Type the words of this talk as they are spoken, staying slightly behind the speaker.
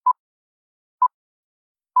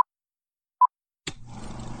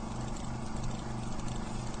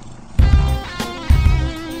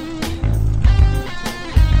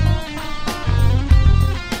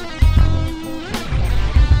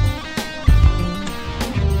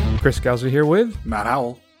Chris Galza here with Matt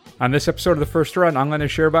Howell. On this episode of The First Run, I'm going to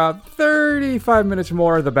share about 35 minutes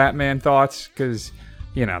more of the Batman thoughts because,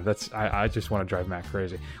 you know, I just want to drive Matt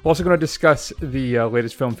crazy. We're also going to discuss the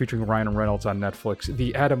latest film featuring Ryan Reynolds on Netflix,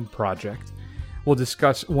 The Adam Project. We'll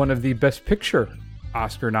discuss one of the Best Picture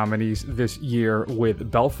Oscar nominees this year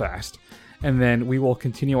with Belfast. And then we will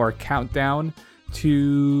continue our countdown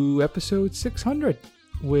to episode 600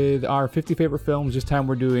 with our 50 favorite films. This time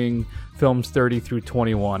we're doing films 30 through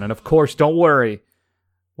 21. And of course, don't worry,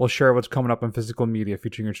 we'll share what's coming up on physical media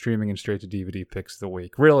featuring your streaming and straight-to-DVD picks of the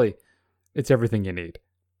week. Really, it's everything you need.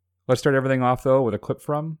 Let's start everything off, though, with a clip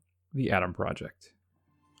from The Adam Project.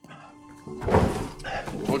 I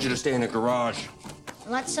told you to stay in the garage.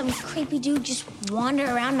 Let some creepy dude just wander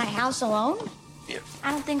around my house alone? Yeah.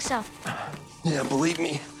 I don't think so. Yeah, believe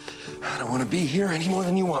me, I don't want to be here any more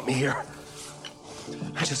than you want me here.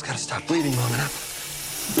 I just gotta stop bleeding long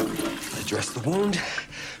enough. Address the wound,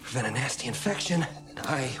 prevent a nasty infection, and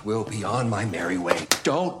I will be on my merry way.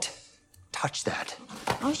 Don't touch that.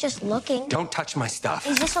 I was just looking. Don't touch my stuff.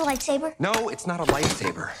 Is this a lightsaber? No, it's not a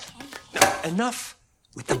lightsaber. No, enough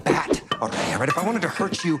with the bat already, all right? If I wanted to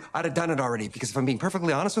hurt you, I'd have done it already, because if I'm being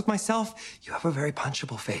perfectly honest with myself, you have a very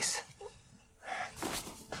punchable face.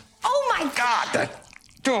 Oh my God!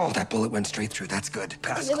 That bullet went straight through. That's good.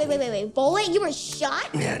 Pass. Wait. Bullet? You were shot?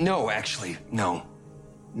 Yeah, no, actually, no.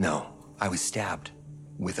 I was stabbed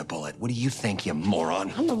with a bullet. What do you think, you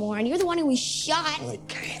moron? I'm the moron. You're the one who was shot.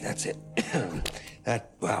 Okay, that's it. That's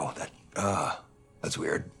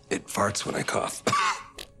weird. It farts when I cough.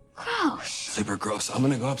 Gross. Super gross. I'm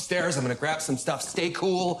gonna go upstairs. I'm gonna grab some stuff. Stay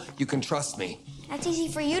cool. You can trust me. That's easy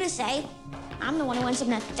for you to say. I'm the one who ends up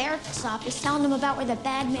in a therapist's office telling them about where the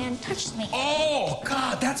bad man touched me. Oh,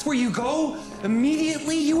 God, that's where you go?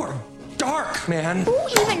 Immediately? You are dark, man. Who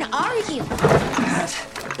even are you?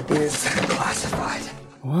 That is classified.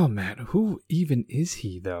 Well, Matt, who even is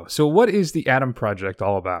he, though? So what is The Adam Project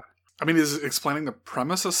all about? I mean, is explaining the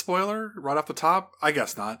premise a spoiler right off the top? I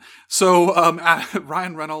guess not. So,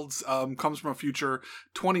 Ryan Reynolds comes from a future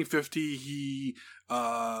 2050. He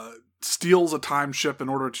steals a time ship in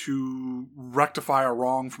order to rectify a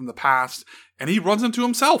wrong from the past, and he runs into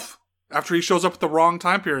himself after he shows up at the wrong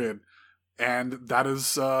time period, and that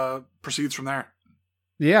is proceeds from there.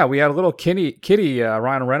 Yeah, we had a little kitty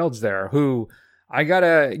Ryan Reynolds there, who I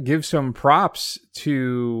gotta give some props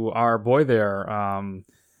to our boy there.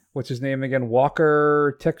 What's his name again?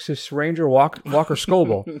 Walker, Texas Ranger, Walker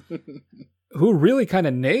Scoble, who really kind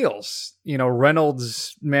of nails,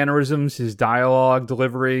 Reynolds' mannerisms, his dialogue,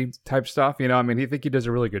 delivery type stuff. I think he does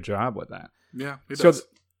a really good job with that. Yeah, he does. So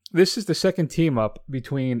this is the second team up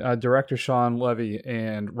between director Sean Levy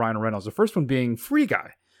and Ryan Reynolds. The first one being Free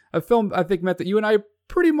Guy, a film I think, Matt, that you and I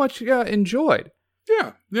pretty much enjoyed.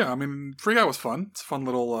 Yeah. I mean, Free Guy was fun. It's a fun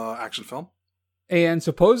little action film. And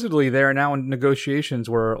supposedly they are now in negotiations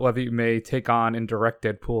where Levy may take on and direct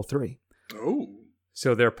Deadpool 3. Oh.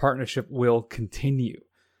 So their partnership will continue.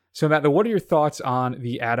 So Matt, what are your thoughts on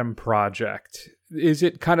The Adam Project? Is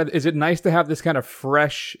it nice to have this kind of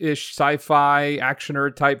fresh-ish sci-fi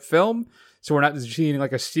actioner type film? So we're not seeing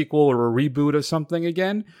like a sequel or a reboot of something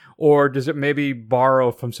again? Or does it maybe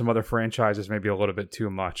borrow from some other franchises maybe a little bit too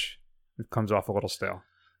much? It comes off a little stale.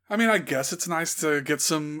 I mean, I guess it's nice to get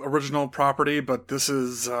some original property, but this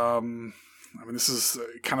is, this is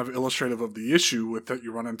kind of illustrative of the issue that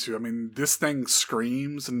you run into. I mean, this thing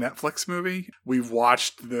screams a Netflix movie. We've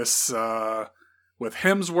watched this with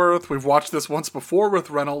Hemsworth. We've watched this once before with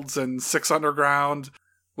Reynolds and Six Underground.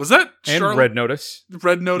 Was that and Red Notice?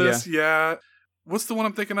 Red Notice, yeah. What's the one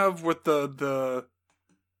I'm thinking of with the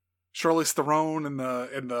Charlize Theron and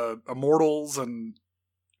the Immortals and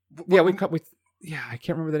I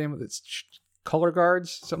can't remember the name of it. It's Color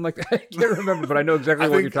Guards, something like that. I can't remember, but I know exactly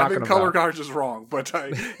what you're talking about. Color Guards is wrong, but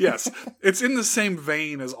yes, it's in the same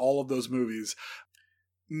vein as all of those movies.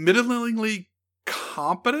 Middlingly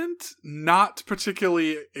competent, not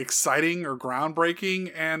particularly exciting or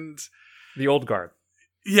groundbreaking, and The Old Guard.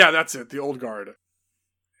 Yeah, that's it. The Old Guard.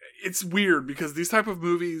 It's weird because these type of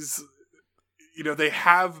movies, they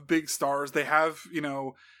have big stars. They have,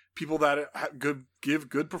 people that give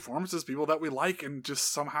good performances, people that we like, and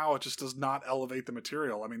just somehow it just does not elevate the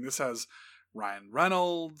material. I mean, this has Ryan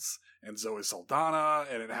Reynolds and Zoe Saldana,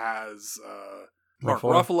 and it has Mark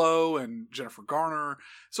Ruffalo and Jennifer Garner.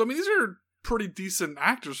 So, I mean, these are pretty decent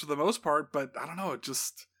actors for the most part, but I don't know,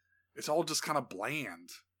 it's all just kind of bland.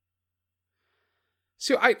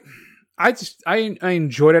 So I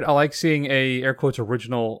enjoyed it. I like seeing a air quotes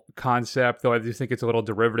original concept, though I do think it's a little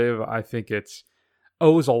derivative. I think it's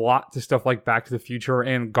owes a lot to stuff like Back to the Future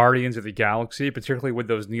and Guardians of the Galaxy, particularly with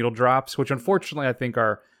those needle drops, which unfortunately I think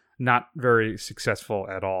are not very successful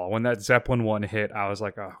at all. When that Zeppelin one hit, I was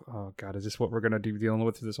like, oh God, is this what we're going to be dealing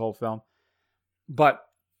with through this whole film? But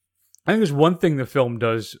I think there's one thing the film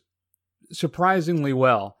does surprisingly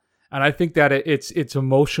well, and I think that it's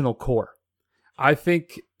emotional core. I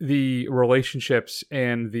think the relationships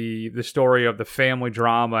and the story of the family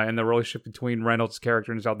drama and the relationship between Reynolds'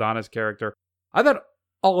 character and Zaldana's character, I thought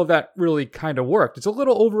all of that really kind of worked. It's a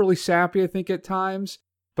little overly sappy, I think, at times,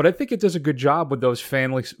 but I think it does a good job with those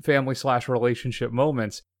family/relationship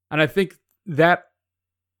moments. And I think that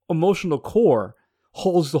emotional core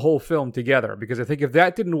holds the whole film together, because I think if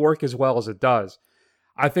that didn't work as well as it does,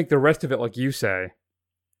 I think the rest of it, like you say,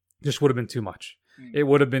 just would have been too much. It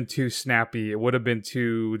would have been too snappy. It would have been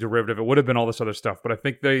too derivative. It would have been all this other stuff. But I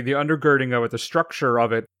think the undergirding of it, the structure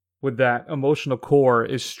of it with that emotional core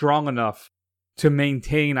is strong enough to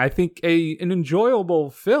maintain, I think, an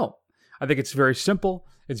enjoyable film. I think it's very simple.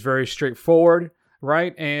 It's very straightforward,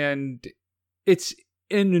 right? And it's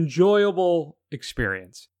an enjoyable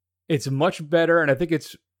experience. It's much better, and I think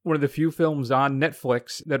it's one of the few films on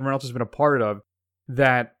Netflix that Reynolds has been a part of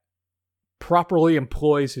that properly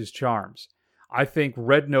employs his charms. I think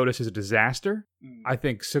Red Notice is a disaster. I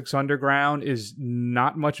think Six Underground is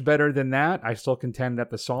not much better than that. I still contend that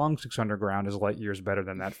the song Six Underground is light years better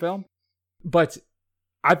than that film. But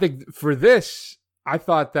I think for this, I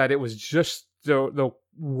thought that it was just the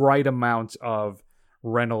right amount of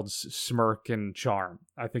Reynolds' smirk and charm.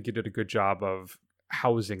 I think he did a good job of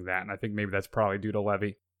housing that, and I think maybe that's probably due to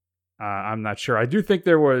Levy. I'm not sure. I do think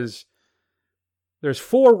there's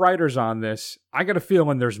 4 writers on this. I got a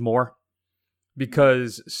feeling there's more,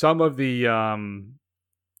 because some of the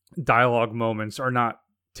dialogue moments are not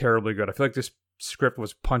terribly good. I feel like this script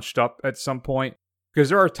was punched up at some point, because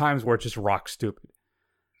there are times where it's just rock stupid.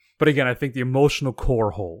 But again, I think the emotional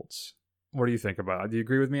core holds. What do you think about it? Do you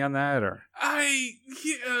agree with me on that? Or I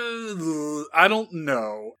don't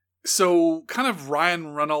know. So kind of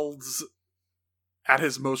Ryan Reynolds at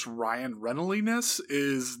his most Ryan Reynolds-ness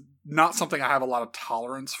is not something I have a lot of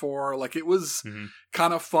tolerance for. Like, it was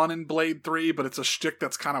kind of fun in Blade 3, but it's a shtick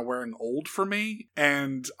that's kind of wearing old for me,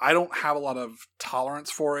 and I don't have a lot of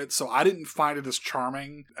tolerance for it, so I didn't find it as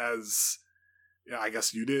charming as I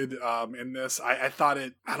guess you did in this. I thought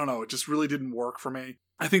it just really didn't work for me.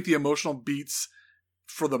 I think the emotional beats,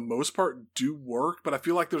 for the most part, do work, but I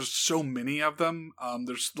feel like there's so many of them.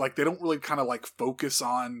 There's like, they don't really kind of like focus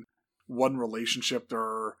on one relationship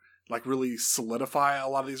or like really solidify a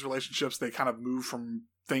lot of these relationships. They kind of move from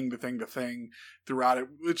thing to thing to thing throughout it,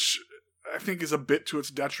 which I think is a bit to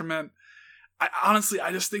its detriment. I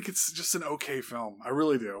just think it's just an okay film. I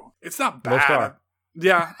really do. It's not bad.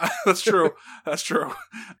 Yeah, that's true. That's true.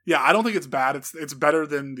 Yeah, I don't think it's bad. It's better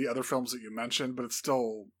than the other films that you mentioned, but it's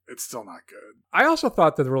still not good. I also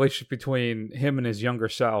thought that the relationship between him and his younger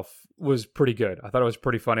self was pretty good. I thought it was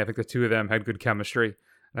pretty funny. I think the two of them had good chemistry.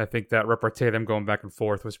 And I think that repartee of them going back and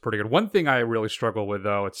forth was pretty good. One thing I really struggle with,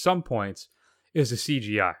 though, at some points, is the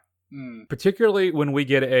CGI. Particularly when we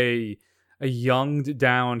get a younged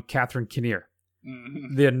down Catherine Kinnear.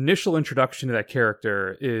 Mm-hmm. The initial introduction to that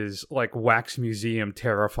character is like wax museum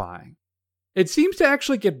terrifying. It seems to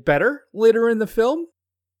actually get better later in the film,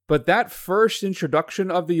 but that first introduction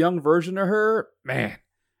of the young version of her, man,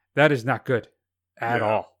 that is not good at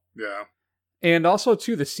all. Yeah. And also,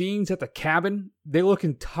 too, the scenes at the cabin, they look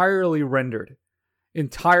entirely rendered.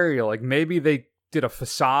 Entirely. Like, maybe they did a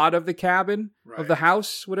facade of the cabin, of the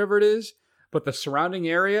house, whatever it is. But the surrounding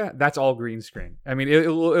area, that's all green screen. I mean, it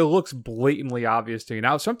looks blatantly obvious to you.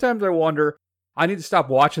 Now, sometimes I wonder, I need to stop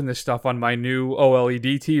watching this stuff on my new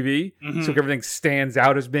OLED TV so everything stands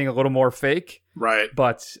out as being a little more fake. Right.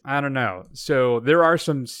 But I don't know. So there are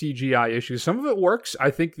some CGI issues. Some of it works.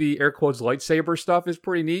 I think the air quotes lightsaber stuff is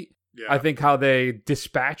pretty neat. Yeah. I think how they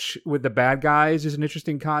dispatch with the bad guys is an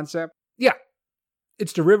interesting concept. Yeah,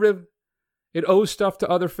 it's derivative. It owes stuff to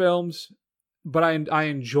other films. But I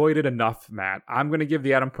enjoyed it enough, Matt. I'm going to give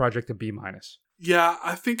The Adam Project a B-. Yeah,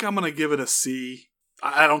 I think I'm going to give it a C.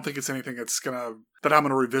 I don't think it's anything that I'm going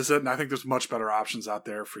to revisit, and I think there's much better options out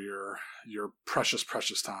there for your precious,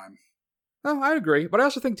 precious time. Oh, I agree. But I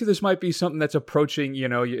also think, too, this might be something that's approaching,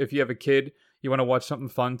 if you have a kid, you want to watch something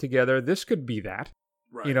fun together, this could be that.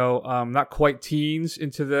 Right. Not quite teens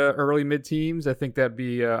into the early mid-teens. I think that'd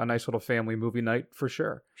be a nice little family movie night for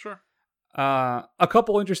sure. Sure. A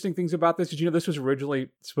couple interesting things about this. Did you know this was originally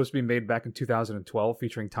supposed to be made back in 2012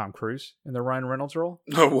 featuring Tom Cruise in the Ryan Reynolds role?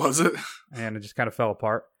 Oh, was it? And it just kind of fell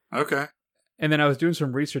apart. Okay. And then I was doing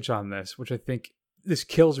some research on this, which I think this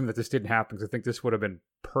kills me that this didn't happen, because I think this would have been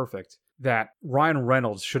perfect. That Ryan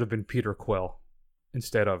Reynolds should have been Peter Quill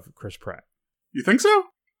instead of Chris Pratt. You think so?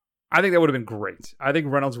 I think that would have been great. I think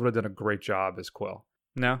Reynolds would have done a great job as Quill.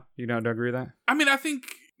 No? You don't agree with that? I mean, I think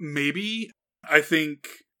maybe. I think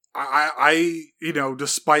I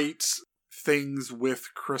despite things with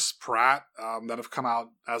Chris Pratt that have come out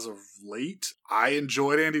as of late, I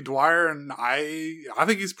enjoyed Andy Dwyer, and I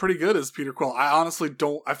think he's pretty good as Peter Quill. I honestly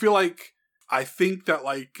don't. I think that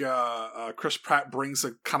like Chris Pratt brings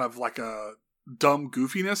a kind of like a dumb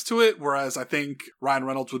goofiness to it, whereas I think Ryan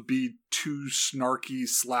Reynolds would be too snarky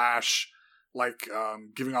 / like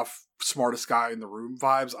giving off smartest guy in the room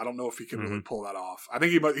vibes. I don't know if he can really pull that off. I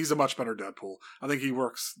think he's a much better Deadpool. I think he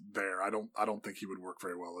works there. I don't think he would work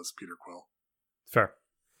very well as Peter Quill. Fair.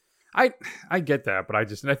 I get that, but I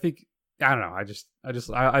think I don't know. I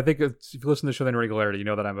think if you listen to the show in regularity, you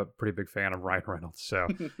know that I'm a pretty big fan of Ryan Reynolds. So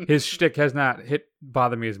his shtick has not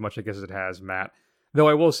bothered me as much, I guess, as it has Matt. Though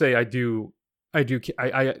I will say I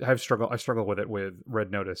struggle with it with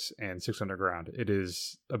Red Notice and Six Underground. It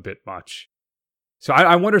is a bit much. So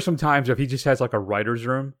I wonder sometimes if he just has like a writer's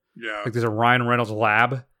room. Yeah. Like there's a Ryan Reynolds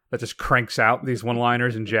lab that just cranks out these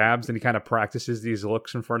one-liners and jabs, and he kind of practices these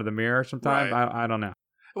looks in front of the mirror sometimes. Right. I don't know.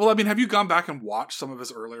 Well, I mean, have you gone back and watched some of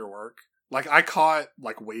his earlier work? Like, I caught,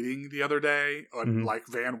 like, Waiting the other day on, like,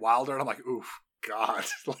 Van Wilder, and I'm like, oof, God.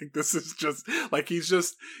 Like, this is just, like, he's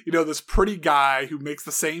just, this pretty guy who makes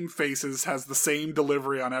the same faces, has the same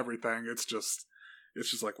delivery on everything. It's just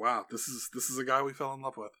like, wow, this is a guy we fell in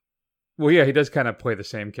love with. Well, yeah, he does kind of play the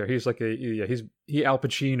same character. He's like he Al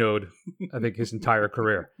Pacino'd, I think, his entire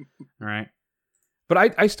career. All right.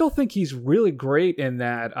 But I still think he's really great in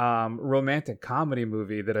that romantic comedy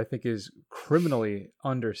movie that I think is criminally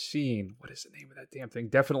underseen. What is the name of that damn thing?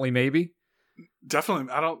 Definitely Maybe?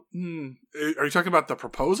 Definitely. I don't... Are you talking about The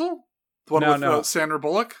Proposal? The one with Sandra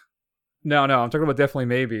Bullock? No. I'm talking about Definitely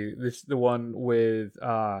Maybe. This is the one with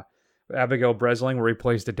Abigail Breslin where he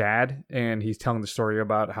plays the dad, and he's telling the story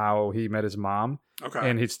about how he met his mom. Okay.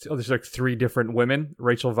 And there's like 3 different women.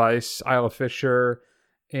 Rachel Weisz, Isla Fisher,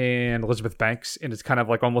 and Elizabeth Banks, and it's kind of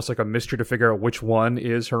like almost like a mystery to figure out which one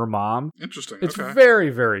is her mom. Interesting. It's very,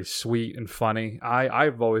 very sweet and funny.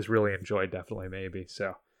 I've always really enjoyed Definitely Maybe.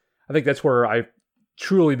 So I think that's where I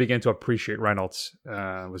truly began to appreciate Reynolds,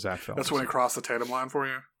 was that film. That's when he crossed the Tatum line for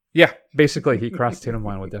you? Yeah, basically he crossed the Tatum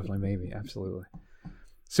line with Definitely Maybe. Absolutely.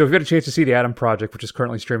 So if you've got a chance to see The Adam Project, which is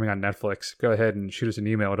currently streaming on Netflix, go ahead and shoot us an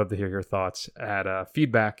email. I'd love to hear your thoughts at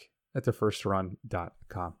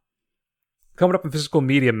feedback@thefirstrun.com. Coming up in physical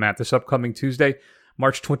media, Matt, this upcoming Tuesday,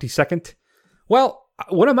 March 22nd. Well,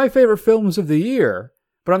 one of my favorite films of the year,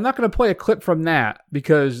 but I'm not going to play a clip from that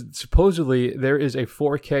because supposedly there is a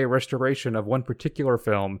 4K restoration of one particular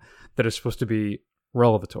film that is supposed to be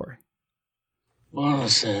revelatory.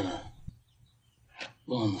 Buonasera.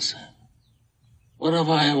 What have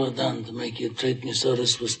I ever done to make you treat me so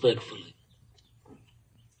disrespectfully?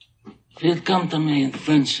 If you'd come to me in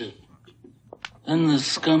friendship, then the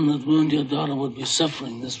scum that ruined your daughter would be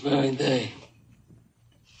suffering this very day.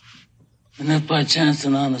 And if by chance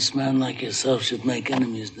an honest man like yourself should make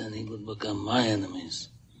enemies, then he would become my enemies.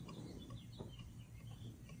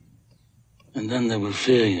 And then they would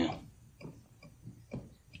fear you.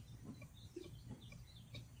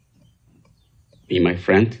 Be my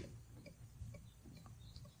friend?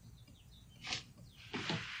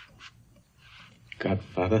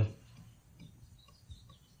 Godfather?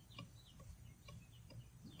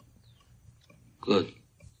 Good.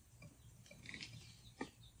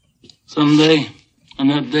 Someday, and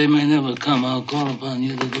that day may never come, I'll call upon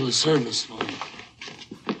you to do a service for me.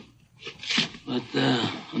 But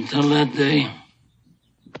until that day,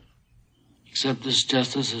 accept this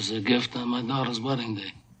justice as a gift on my daughter's wedding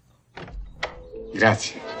day.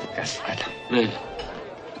 Grazie, Gaspetta. Prego.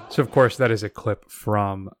 So, of course, that is a clip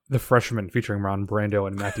from The Freshman featuring Ron Brando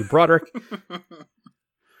and Matthew Broderick.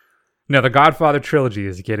 Now, the Godfather trilogy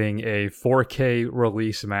is getting a 4K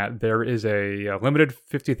release, Matt. There is a limited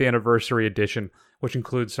 50th anniversary edition, which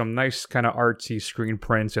includes some nice kind of artsy screen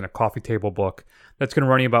prints and a coffee table book. That's going to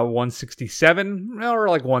run you about $167 or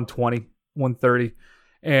like $120, $130.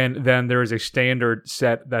 And then there is a standard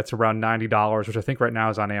set that's around $90, which I think right now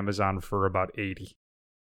is on Amazon for about $80.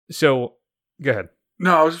 So, go ahead.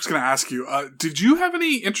 No, I was just going to ask you, did you have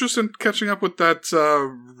any interest in catching up with that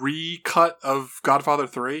recut of Godfather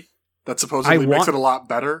 3 that supposedly makes it a lot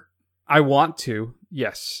better? I want to,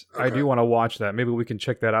 yes. Okay. I do want to watch that. Maybe we can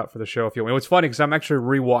check that out for the show if you want. It's funny because I'm actually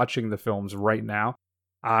rewatching the films right now.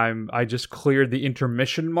 I just cleared the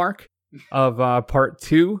intermission mark of part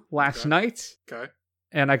 2 last night. Okay.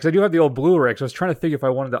 And because I do have the old Blu-ray, so I was trying to think if I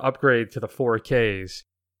wanted to upgrade to the 4Ks.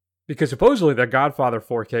 Because supposedly the Godfather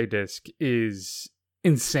 4K disc is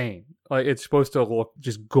insane. Like, it's supposed to look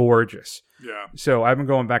just gorgeous. Yeah. So I've been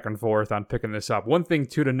going back and forth on picking this up. One thing,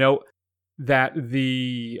 too, to note, that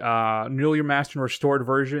the newly remastered and restored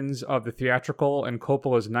versions of the theatrical and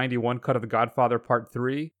Coppola's 91 cut of The Godfather Part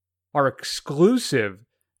 3 are exclusive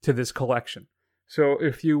to this collection. So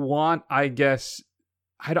if you want, I guess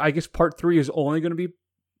Part 3 is only going to be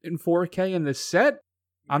in 4K in this set.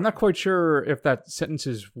 I'm not quite sure if that sentence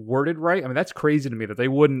is worded right. I mean, that's crazy to me that they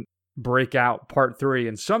wouldn't break out Part 3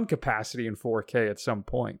 in some capacity in 4K at some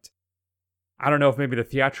point. I don't know if maybe the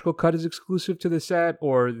theatrical cut is exclusive to the set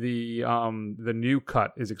or the new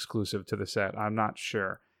cut is exclusive to the set. I'm not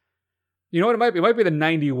sure. You know what it might be? It might be the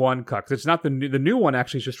 91 cut, because it's not the new one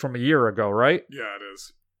actually is just from a year ago, right? Yeah, it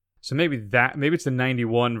is. So maybe it's the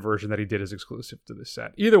 91 version that he did as exclusive to this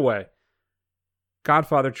set. Either way,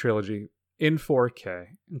 Godfather Trilogy in 4K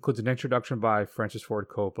includes an introduction by Francis Ford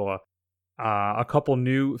Coppola, a couple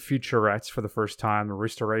new featurettes for the first time,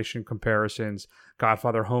 restoration comparisons,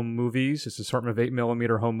 Godfather home movies. It's an assortment of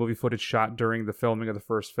 8mm home movie footage shot during the filming of the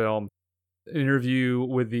first film, an interview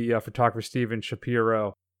with the photographer Steven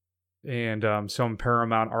Shapiro, and some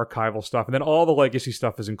Paramount archival stuff. And then all the legacy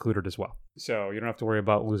stuff is included as well. So you don't have to worry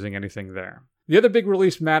about losing anything there. The other big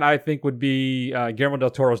release, Matt, I think would be Guillermo del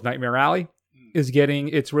Toro's Nightmare Alley is getting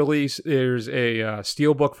its release. There's a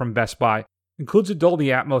steelbook from Best Buy. Includes a Dolby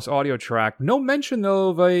Atmos audio track. No mention, though,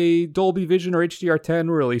 of a Dolby Vision or HDR10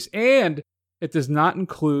 release. And it does not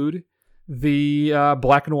include the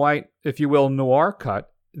black and white, if you will, noir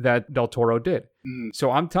cut that Del Toro did.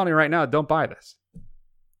 So I'm telling you right now, don't buy this.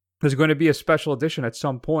 There's going to be a special edition at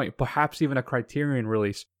some point, perhaps even a Criterion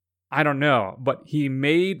release. I don't know. But he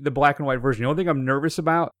made the black and white version. The only thing I'm nervous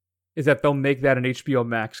about is that they'll make that an HBO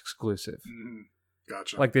Max exclusive.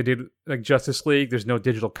 Gotcha. Like they did like Justice League. There's no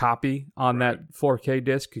digital copy on that 4K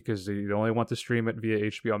disc because they only want to stream it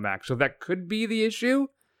via HBO Max. So that could be the issue.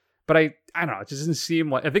 But I don't know. It just doesn't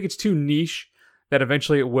seem like... I think it's too niche that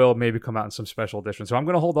eventually it will maybe come out in some special edition. So I'm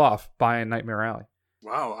going to hold off buying Nightmare Alley.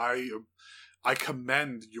 Wow. I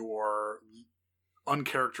commend your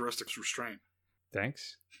uncharacteristic restraint.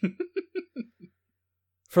 Thanks.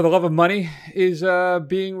 For the Love of Money is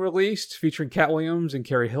being released, featuring Cat Williams and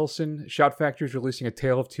Carrie Hilson. Shout Factory is releasing A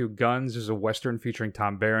Tale of Two Guns. This is a Western featuring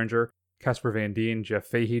Tom Berenger, Casper Van Dien, Jeff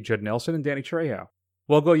Fahey, Judd Nelson, and Danny Trejo.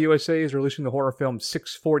 Well-Go USA is releasing the horror film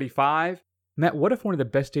 645. Matt, what if one of the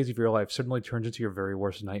best days of your life suddenly turns into your very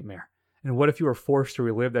worst nightmare? And what if you were forced to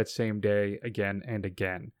relive that same day again and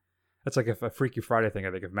again? That's like a Freaky Friday thing,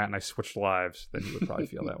 I think. If Matt and I switched lives, then you would probably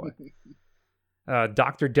feel that way.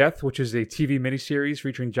 Dr. Death, which is a TV miniseries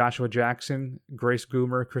featuring Joshua Jackson, Grace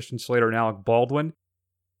Goomer, Christian Slater, and Alec Baldwin.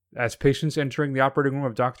 As patients entering the operating room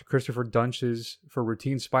of Dr. Christopher Dunches for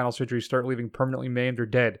routine spinal surgery start leaving permanently maimed or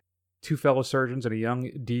dead, two fellow surgeons and a young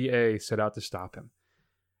DA set out to stop him.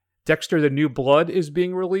 Dexter: The New Blood is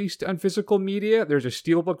being released on physical media. There's a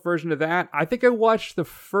steelbook version of that. I think I watched the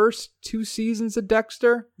first 2 seasons of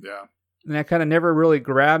Dexter. Yeah. And that kind of never really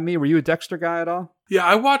grabbed me. Were you a Dexter guy at all? Yeah,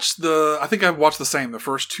 I think I've watched the same, the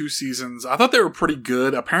first 2 seasons. I thought they were pretty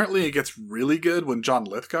good. Apparently it gets really good when John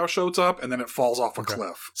Lithgow shows up, and then it falls off a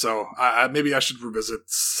cliff. So maybe I should revisit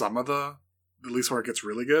some of at least where it gets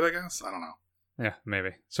really good, I guess. I don't know. Yeah,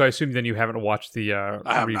 maybe. So I assume then you haven't watched the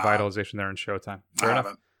revitalization there in Showtime. Fair enough.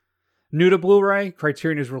 Haven't. New to Blu-ray,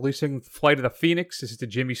 Criterion is releasing Flight of the Phoenix. This is the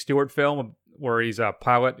Jimmy Stewart film where he's a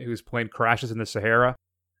pilot whose plane crashes in the Sahara.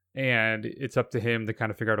 And it's up to him to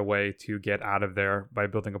kind of figure out a way to get out of there by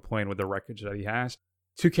building a plane with the wreckage that he has.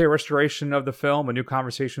 2K restoration of the film, a new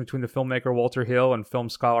conversation between the filmmaker Walter Hill and film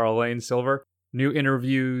scholar Elaine Silver, new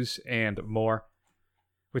interviews, and more.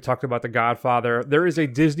 We talked about The Godfather. There is a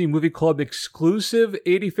Disney Movie Club exclusive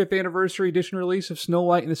 85th anniversary edition release of Snow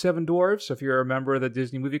White and the Seven Dwarfs. So if you're a member of the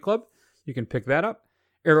Disney Movie Club, you can pick that up.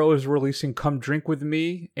 Arrow is releasing Come Drink With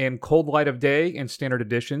Me and Cold Light of Day in standard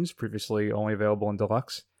editions, previously only available in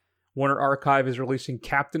deluxe. Warner Archive is releasing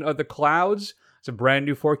Captain of the Clouds. It's a brand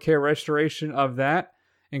new 4K restoration of that.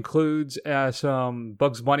 Includes some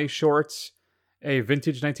Bugs Bunny shorts, a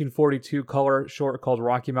vintage 1942 color short called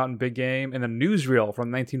Rocky Mountain Big Game, and a newsreel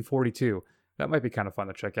from 1942. That might be kind of fun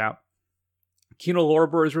to check out. Kino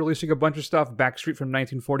Lorber is releasing a bunch of stuff. Backstreet from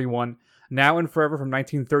 1941. Now and Forever from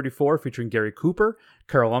 1934, featuring Gary Cooper,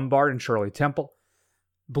 Carol Lombard, and Shirley Temple.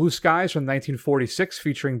 Blue Skies from 1946,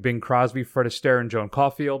 featuring Bing Crosby, Fred Astaire, and Joan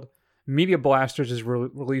Caulfield. Media Blasters is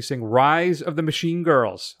releasing Rise of the Machine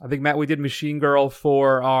Girls. I think, Matt, we did Machine Girl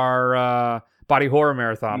for our Body Horror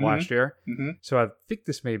Marathon last year. Mm-hmm. So I think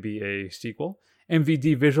this may be a sequel.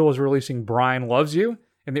 MVD Visual is releasing Brian Loves You.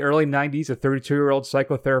 In the early 90s, a 32-year-old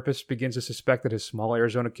psychotherapist begins to suspect that his small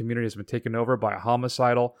Arizona community has been taken over by a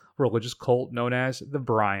homicidal religious cult known as the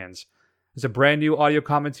Bryans. There's a brand new audio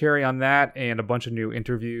commentary on that and a bunch of new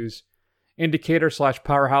interviews.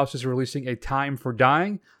 Indicator/Powerhouse is releasing A Time for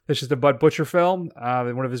Dying. This is the Bud Butcher film.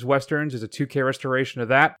 One of his westerns is a 2K restoration of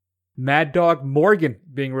that. Mad Dog Morgan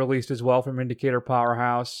being released as well from Indicator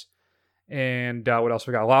Powerhouse. And what else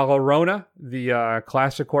we got? La Llorona, the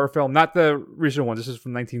classic horror film. Not the recent one. This is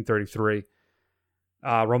from 1933.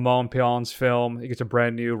 Ramon Peon's film. He gets a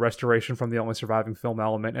brand new restoration from the only surviving film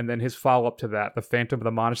Element. And then his follow-up to that, The Phantom of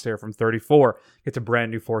the Monastery from 34, gets a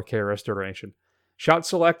brand new 4K restoration. Shout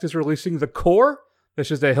Select is releasing The Core.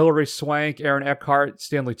 This is the Hilary Swank, Aaron Eckhart,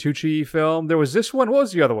 Stanley Tucci film. There was this one. What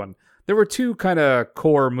was the other one? There were two kind of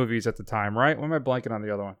core movies at the time, right? Why am I blanking on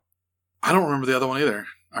the other one? I don't remember the other one either.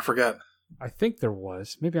 I forget. I think there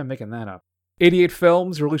was. Maybe I'm making that up. 88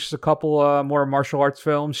 Films releases a couple more martial arts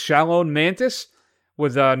films. Shallow Mantis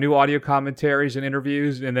with new audio commentaries and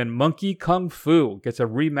interviews. And then Monkey Kung Fu gets a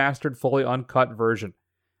remastered, fully uncut version.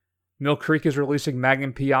 Mill Creek is releasing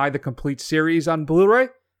Magnum P.I. the complete series on Blu-ray.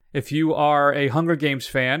 If you are a Hunger Games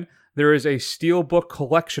fan, there is a steelbook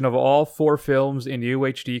collection of all 4 films in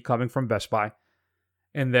UHD coming from Best Buy.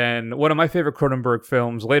 And then one of my favorite Cronenberg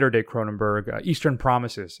films, later day Cronenberg, Eastern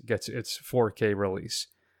Promises, gets its 4K release.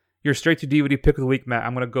 Your straight to DVD pick of the week, Matt,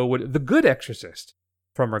 I'm going to go with The Good Exorcist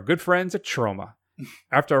from our good friends at Troma.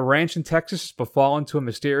 After a ranch in Texas is befallen to a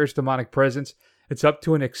mysterious demonic presence, it's up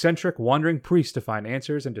to an eccentric, wandering priest to find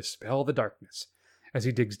answers and dispel the darkness. As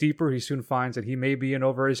he digs deeper, he soon finds that he may be in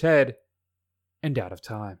over his head and out of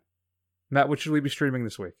time. Matt, what should we be streaming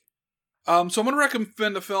this week? So I'm going to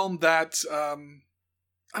recommend a film that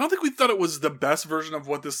I don't think we thought it was the best version of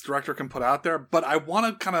what this director can put out there, but I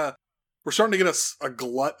want to we're starting to get a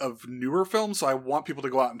glut of newer films, so I want people to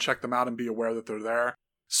go out and check them out and be aware that they're there.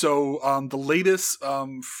 So the latest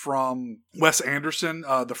from Wes Anderson,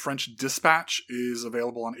 The French Dispatch, is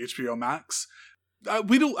available on HBO Max. I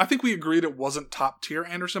think we agreed it wasn't top tier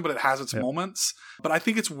Anderson, but it has its moments. But I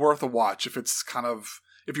think it's worth a watch if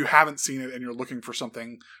you haven't seen it and you're looking for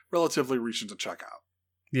something relatively recent to check out.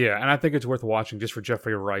 Yeah, and I think it's worth watching just for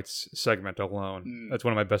Jeffrey Wright's segment alone. That's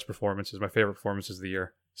one of my best performances, my favorite performances of the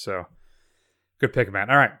year. So, good pick, man.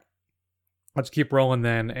 All right. Let's keep rolling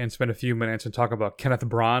then and spend a few minutes and talk about Kenneth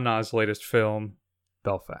Branagh's latest film,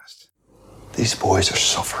 Belfast. These boys are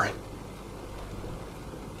suffering.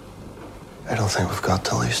 I don't think we've got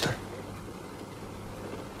till Easter.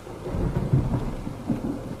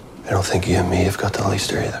 I don't think you and me have got till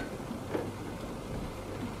Easter either.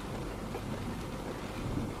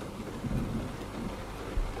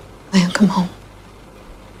 Liam, come home.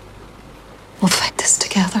 We'll fight this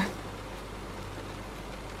together.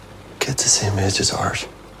 Kids the same age as ours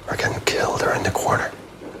are getting killed or in the corner.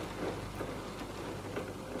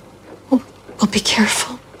 We'll be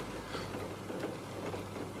careful.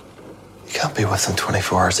 You can't be with them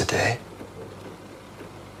 24 hours a day.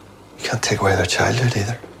 You can't take away their childhood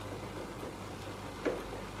either.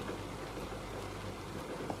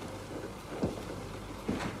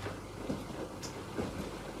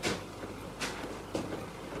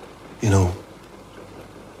 You know,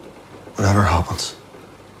 whatever happens,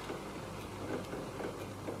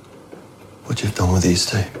 what you've done with these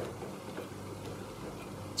two,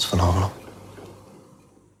 it's phenomenal.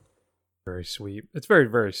 Very sweet. It's very,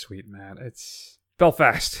 very sweet, Matt. It's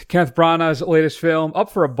Belfast, Kenneth Branagh's latest film, up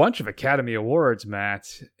for a bunch of Academy Awards, Matt.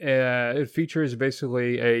 It features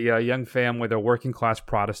basically a young family. They're working-class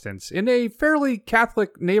Protestants in a fairly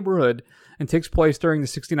Catholic neighborhood and takes place during the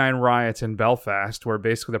 69 riots in Belfast, where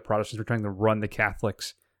basically the Protestants were trying to run the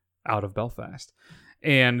Catholics out of Belfast.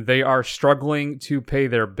 And they are struggling to pay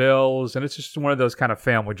their bills, and it's just one of those kind of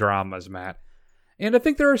family dramas, Matt. And I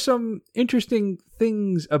think there are some interesting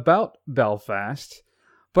things about Belfast,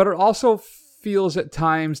 but it also feels at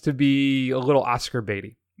times to be a little Oscar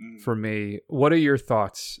baity for me. What are your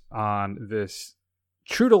thoughts on this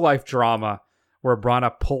true-to-life drama where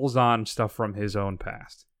Branagh pulls on stuff from his own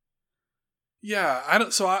past? Yeah,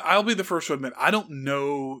 I'll be the first to admit, I don't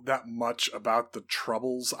know that much about the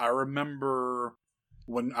Troubles. I remember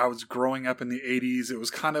when I was growing up in the 80s, it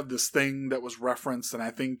was kind of this thing that was referenced, and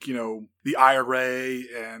I think, the IRA,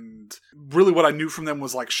 and really what I knew from them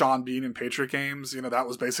was like Sean Bean and Patriot Games, that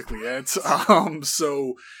was basically it.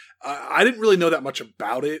 So I didn't really know that much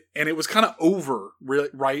about it, and it was kind of over,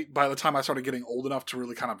 right, by the time I started getting old enough to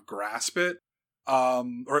really kind of grasp it.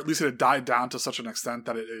 Or at least it had died down to such an extent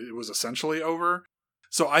that it was essentially over.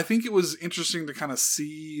 So I think it was interesting to kind of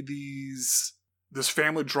see these this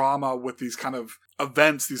family drama with these kind of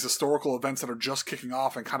events, these historical events that are just kicking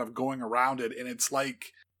off and kind of going around it. And it's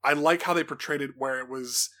like, I like how they portrayed it where it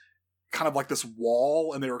was kind of like this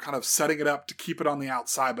wall and they were kind of setting it up to keep it on the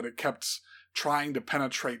outside, but it kept trying to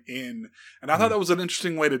penetrate in. And I thought that was an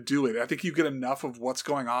interesting way to do it. I think you get enough of what's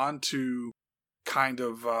going on to kind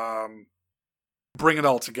of bring it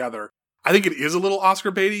all together. I think it is a little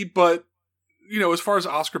Oscar baity, but as far as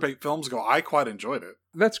Oscar bait films go, I quite enjoyed it.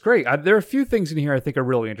 That's great. There are a few things in here I think are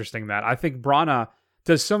really interesting, Matt. I think Branagh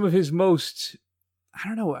does some of his most,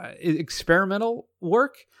 experimental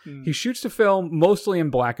work. He shoots the film mostly in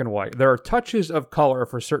black and white. There are touches of color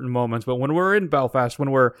for certain moments, but when we're in Belfast,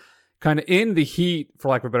 when we're kind of in the heat, for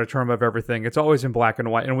lack of a better term, of everything, it's always in black and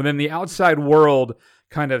white. And when the outside world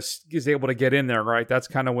kind of is able to get in there, right, that's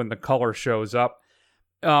kind of when the color shows up.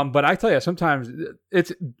 But I tell you, sometimes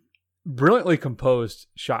it's brilliantly composed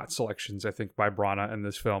shot selections, I think, by Branagh in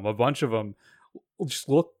this film. A bunch of them just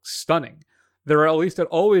look stunning. They're at least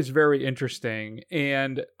always very interesting,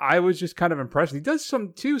 and I was just kind of impressed. He does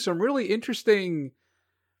some really interesting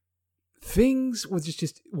things with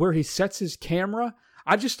just where he sets his camera.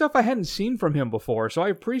 Stuff I hadn't seen from him before, so I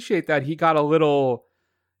appreciate that he got a little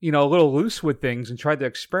loose with things and tried to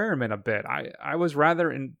experiment a bit. I was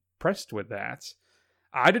rather impressed with that.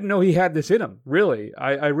 I didn't know he had this in him, really.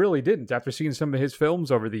 I really didn't, after seeing some of his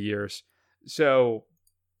films over the years. So,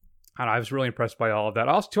 I was really impressed by all of that.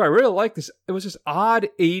 Also, too, I really like this. It was this odd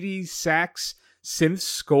 80s sax synth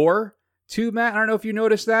score, too, Matt. I don't know if you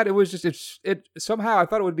noticed that. It was just, it somehow I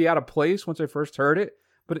thought it would be out of place once I first heard it,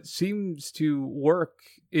 but it seems to work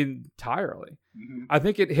entirely. Mm-hmm. I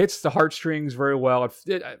think it hits the heartstrings very well.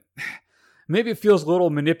 Maybe it feels a little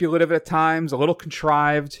manipulative at times, a little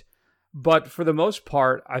contrived. But for the most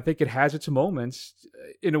part, I think it has its moments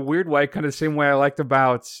in a weird way, kind of the same way I liked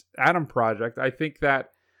about Adam Project. I think that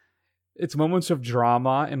it's moments of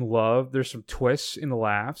drama and love. There's some twists and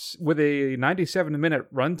laughs with a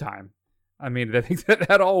 97-minute runtime. I mean, I think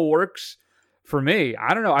that all works for me.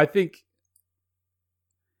 I don't know. I think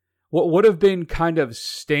what would have been kind of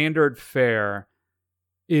standard fare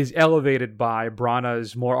is elevated by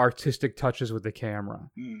Branagh's more artistic touches with the camera.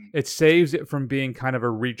 It saves it from being kind of a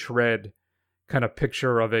retread kind of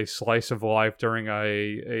picture of a slice of life during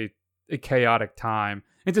a chaotic time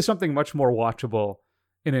into something much more watchable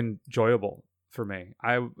and enjoyable for me.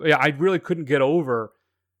 I really couldn't get over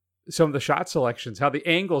some of the shot selections, how the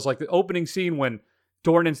angles, like the opening scene when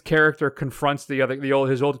Dornan's character confronts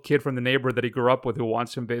his old kid from the neighborhood that he grew up with, who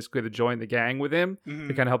wants him basically to join the gang with him to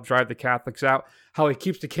kind of help drive the Catholics out. How he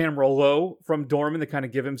keeps the camera low from Dorman to kind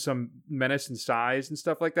of give him some menace and size and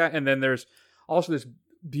stuff like that. And then there's also this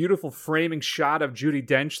beautiful framing shot of Judi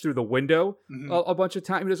Dench through the window a bunch of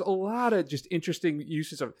times. There's a lot of just interesting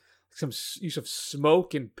uses of some use of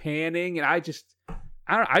smoke and panning, and I just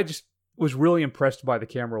was really impressed by the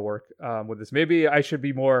camera work with this. Maybe I should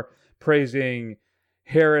be more praising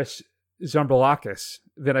Harris Zambralakis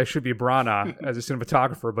than I should be Branagh as a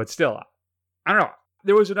cinematographer, but still, I don't know.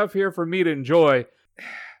 There was enough here for me to enjoy.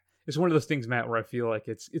 It's one of those things, Matt, where I feel like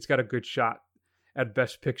it's got a good shot at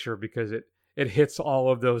Best Picture because it hits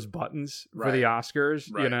all of those buttons for the Oscars.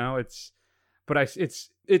 Right.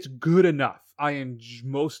 It's good enough. I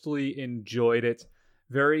mostly enjoyed it.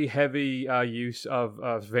 Very heavy use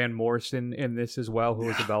of Van Morrison in this as well, who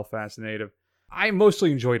is a Belfast native. I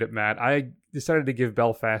mostly enjoyed it, Matt. I decided to give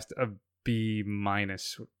Belfast a B-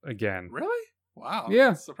 again. Really? Wow.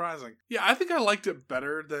 Yeah. That's surprising. Yeah, I think I liked it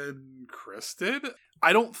better than Chris did.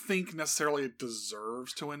 I don't think necessarily it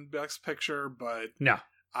deserves to win Best Picture, but no,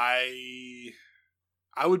 I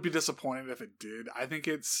would be disappointed if it did. I think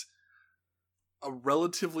it's a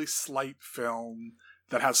relatively slight film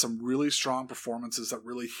that has some really strong performances that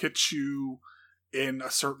really hit you in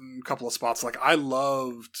a certain couple of spots. Like, I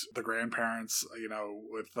loved The Grandparents,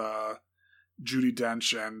 with Judi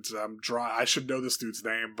Dench and I should know this dude's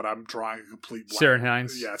name, but I'm drawing a complete blank. Ciarán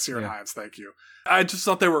Hinds. Yeah, Ciarán Hinds, thank you. I just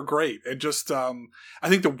thought they were great. And just, I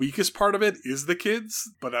think the weakest part of it is the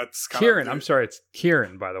kids, but that's kind Kieran. I'm sorry, it's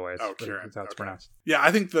Kieran, by the way. Kieran. That's how it's pronounced. Yeah,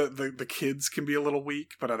 I think the kids can be a little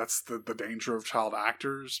weak, but that's the danger of child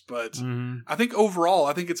actors. But I think overall,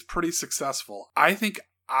 I think it's pretty successful. I think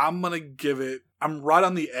I'm going to give it, I'm right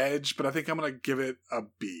on the edge, but I think I'm going to give it a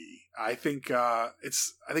B. I think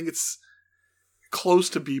it's close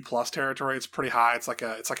to B+ territory. It's pretty high. It's like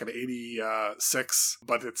an 86,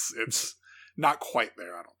 but it's not quite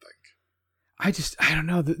there, I don't think. I don't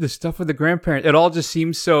know, the stuff with the grandparent, it all just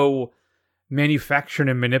seems so manufactured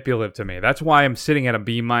and manipulative to me. That's why I'm sitting at a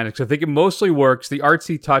B-. I think it mostly works. The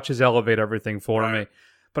artsy touches elevate everything for me.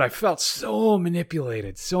 but I felt so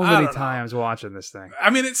manipulated so I many don't know. times watching this thing. I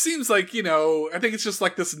mean, it seems like, I think it's just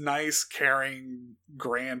like this nice, caring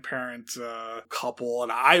grandparent couple,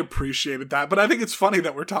 and I appreciated that. But I think it's funny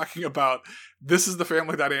that we're talking about this is the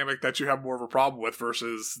family dynamic that you have more of a problem with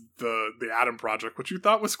versus the Adam Project, which you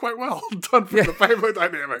thought was quite well done for the family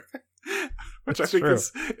dynamic, which That's I think true.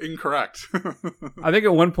 is incorrect. I think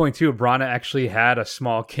at one point too, Brana actually had a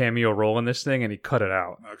small cameo role in this thing, and he cut it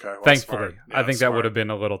out. Okay, well, Thankfully, smart. Yeah, I think that smart. would have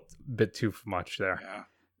been a little bit too much there. Yeah.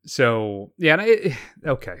 So yeah,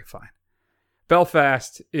 okay, fine.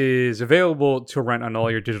 Belfast is available to rent on all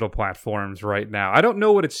your digital platforms right now. I don't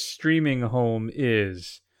know what its streaming home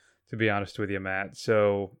is, to be honest with you, Matt.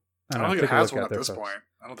 So I don't think it has one at this point.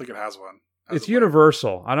 I don't think it has one. It's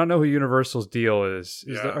Universal. I don't know who Universal's deal is.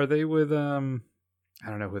 Yeah. Are they with I don't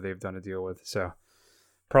know who they've done a deal with. So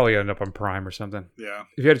probably end up on Prime or something. Yeah.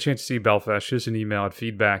 If you had a chance to see Belfast, shoot us an email at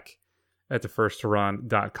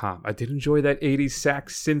feedback@thefirstrun.com. I did enjoy that 80s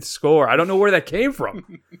sax synth score. I don't know where that came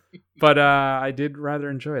from, but I did rather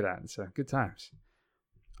enjoy that. So good times.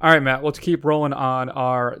 All right, Matt, let's keep rolling on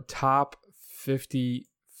our top 50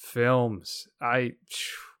 films.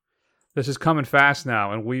 This is coming fast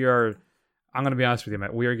now, and I'm going to be honest with you,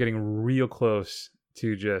 Matt, we are getting real close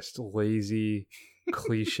to just lazy,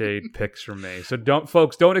 cliched picks from me. So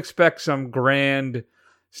don't expect some grand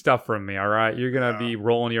stuff from me, all right? You're going to be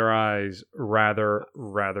rolling your eyes rather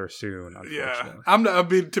soon, unfortunately. Yeah. I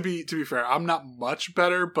mean, to be fair, I'm not much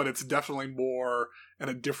better, but it's definitely more in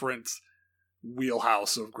a different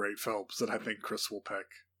wheelhouse of great films that I think Chris will pick.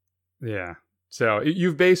 Yeah. So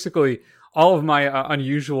you've basically all of my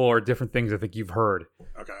unusual or different things I think you've heard.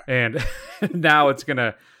 Okay. And now it's going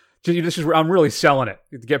to I'm really selling it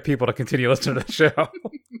to get people to continue listening to the show.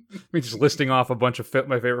 We're just listing off a bunch of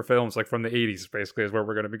my favorite films, like from the 80s, basically, is where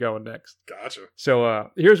we're going to be going next. Gotcha.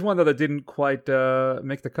 So here's one that didn't quite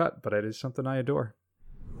make the cut, but it is something I adore.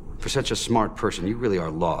 For such a smart person, you really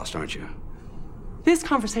are lost, aren't you? This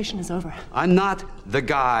conversation is over. I'm not the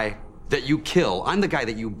guy that you kill. I'm the guy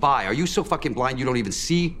that you buy. Are you so fucking blind you don't even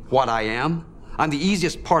see what I am? I'm the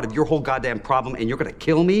easiest part of your whole goddamn problem, and you're gonna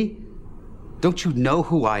kill me? Don't you know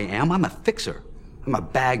who I am? I'm a fixer. I'm a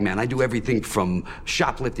bag man. I do everything from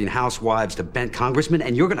shoplifting housewives to bent congressmen,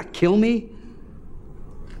 and you're gonna kill me?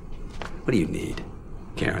 What do you need?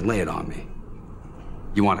 Karen, lay it on me.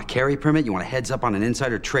 You want a carry permit? You want a heads up on an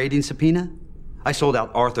insider trading subpoena? I sold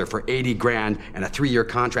out Arthur for 80 grand and a 3-year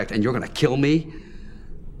contract, and you're gonna kill me?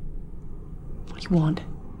 What do you want?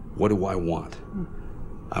 What do I want?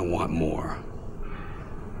 I want more.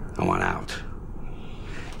 I want out.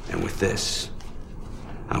 And with this,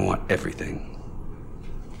 I want everything.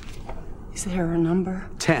 Is there a number?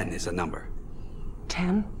 10 is a number.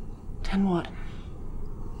 10? 10 what?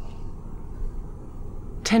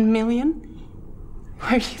 10 million?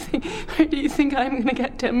 Where do you think I'm gonna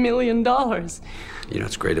get $10 million? You know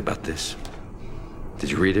what's great about this? Did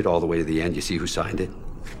you read it all the way to the end? You see who signed it?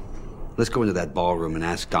 Let's go into that ballroom and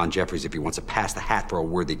ask Don Jeffries if he wants to pass the hat for a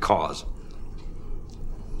worthy cause.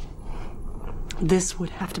 This would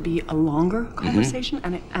have to be a longer conversation,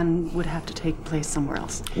 and would have to take place somewhere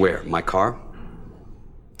else. Where? My car?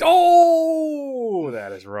 Oh,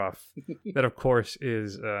 that is rough. That, of course,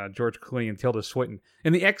 is George Clooney and Tilda Swinton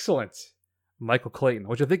in the excellent Michael Clayton,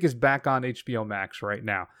 which I think is back on HBO Max right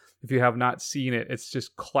now. If you have not seen it, it's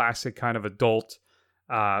just classic kind of adult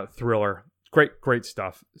thriller. Great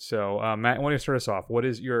stuff. So, Matt, why don't you start us off? What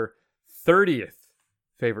is your 30th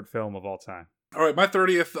favorite film of all time? All right, my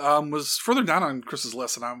 30th was further down on Chris's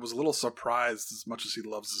list, and I was a little surprised as much as he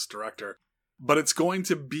loves this director. But it's going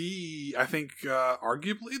to be, I think,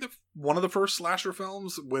 arguably one of the first slasher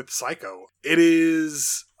films with Psycho. It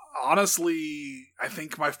is, honestly, I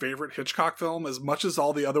think my favorite Hitchcock film, as much as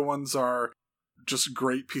all the other ones are just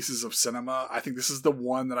great pieces of cinema. I think this is the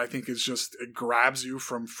one that I think is just, it grabs you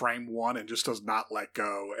from frame one and just does not let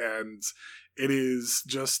go. And it is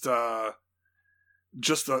just a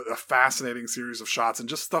fascinating series of shots and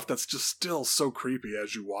just stuff that's just still so creepy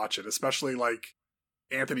as you watch it, especially like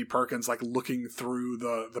Anthony Perkins like looking through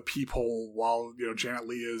the peephole while, you know, Janet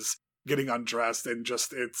Leigh is getting undressed, and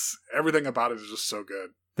just it's everything about it is just so good.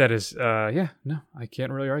 That is I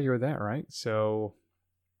can't really argue with that, right? So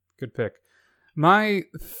good pick. My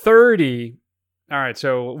 30. All right,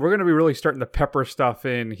 so we're going to be really starting to pepper stuff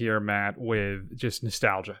in here, Matt, with just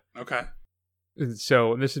nostalgia. Okay.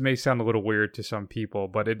 So this may sound a little weird to some people,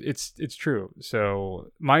 but it's true.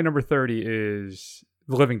 So my number 30 is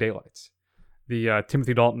The Living Daylights, the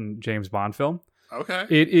Timothy Dalton James Bond film. Okay.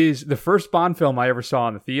 It is the first Bond film I ever saw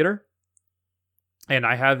in the theater. And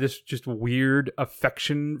I have this just weird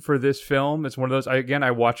affection for this film. It's one of those,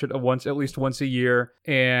 I watch it at least once a year.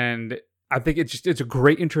 And I think it's a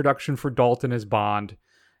great introduction for Dalton as Bond.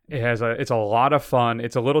 It's a lot of fun.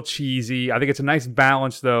 It's a little cheesy. I think it's a nice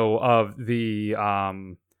balance though of the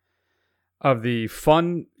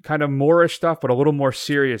fun kind of Moorish stuff, but a little more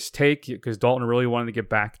serious take because Dalton really wanted to get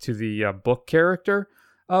back to the book character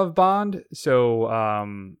of Bond. So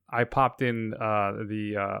I popped in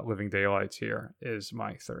the Living Daylights here is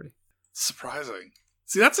my 30. Surprising.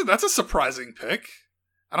 See, that's a surprising pick.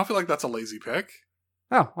 I don't feel like that's a lazy pick.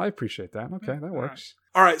 Oh, I appreciate that. Okay, that works.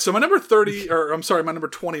 All right, so my number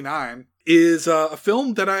 29 is a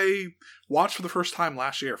film that I watched for the first time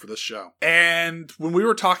last year for this show. And when we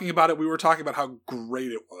were talking about it, we were talking about how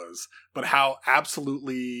great it was, but how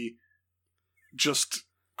absolutely just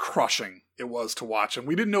crushing it was to watch. And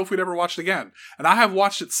we didn't know if we'd ever watch it again. And I have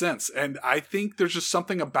watched it since, and I think there's just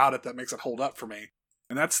something about it that makes it hold up for me.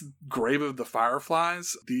 And that's Grave of the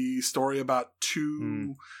Fireflies, the story about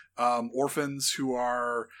two orphans who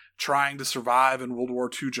are trying to survive in World War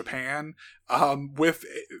II Japan, with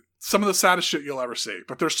some of the saddest shit you'll ever see.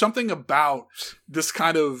 But there's something about this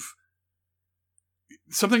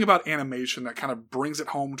something about animation that kind of brings it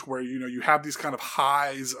home to where, you have these kind of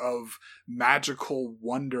highs of magical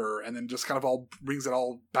wonder and then just kind of all brings it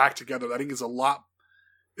all back together. That I think is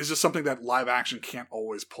just something that live action can't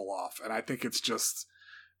always pull off. And I think it's just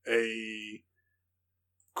a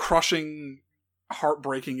crushing,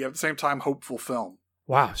 heartbreaking, yet at the same time hopeful film.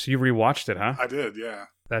 Wow, so you rewatched it, huh? I did, yeah.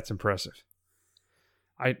 That's impressive.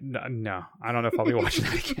 No, I don't know if I'll be watching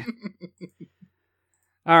that again.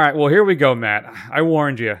 All right, well, here we go, Matt. I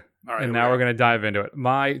warned you, and now we're going to dive into it.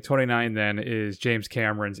 My 29 then is James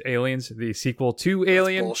Cameron's Aliens, the sequel to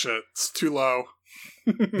Alien. That's bullshit. It's too low.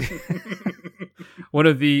 One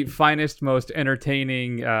of the finest, most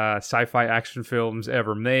entertaining sci-fi action films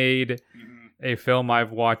ever made. A film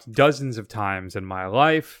I've watched dozens of times in my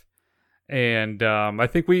life. And I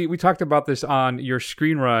think we talked about this on your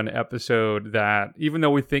Screen Run episode, that even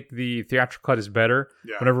though we think the theatrical cut is better,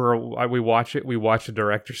 whenever we watch the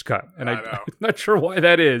director's cut. And I'm not sure why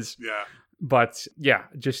that is. Yeah. But yeah,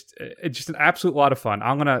 it's just an absolute lot of fun.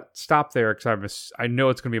 I'm going to stop there because I know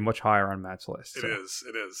it's going to be much higher on Matt's list. It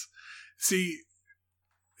is. See,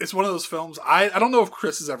 it's one of those films. I don't know if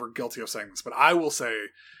Chris is ever guilty of saying this, but I will say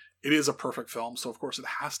it is a perfect film, so of course it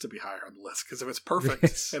has to be higher on the list, because if it's perfect,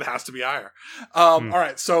 it has to be higher. All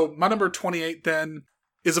right, so my number 28 then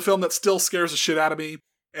is a film that still scares the shit out of me,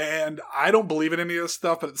 and I don't believe in any of this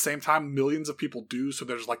stuff, but at the same time, millions of people do, so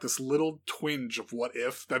there's like this little twinge of what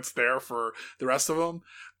if that's there for the rest of them.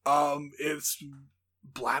 It's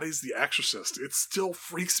Blatty's The Exorcist. It still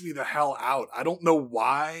freaks me the hell out. I don't know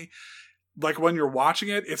why. Like, when you're watching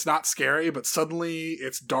it, it's not scary, but suddenly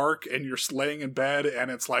it's dark and you're laying in bed and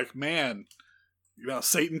it's like, man,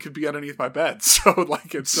 Satan could be underneath my bed. So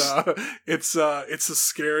like, it's a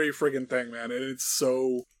scary friggin' thing, man. And it's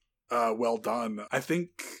so well done. I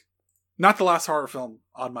think not the last horror film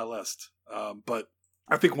on my list, but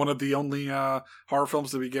I think one of the only horror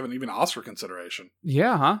films to be given even Oscar consideration.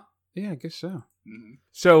 Yeah, huh? Yeah, I guess so. Mm-hmm.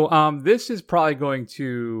 So this is probably going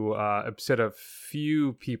to upset a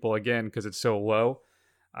few people again because it's so low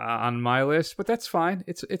on my list, but that's fine.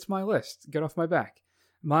 It's my list. Get off my back.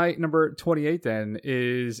 My number 28 then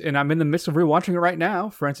is, and I'm in the midst of rewatching it right now,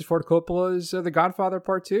 Francis Ford Coppola's The Godfather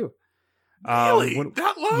Part 2. Really?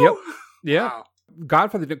 That low? Yep. Yeah. Wow.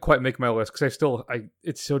 Godfather didn't quite make my list because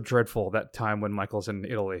it's so dreadful that time when Michael's in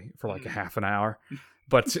Italy for like a half an hour,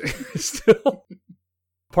 but still.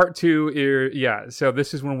 Part 2, so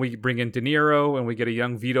this is when we bring in De Niro and we get a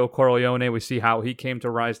young Vito Corleone. We see how he came to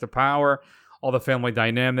rise to power, all the family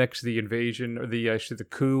dynamics, the invasion, or the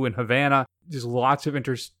coup in Havana. Just lots of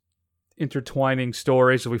intertwining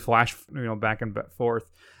stories. So we flash, back and forth.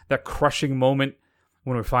 That crushing moment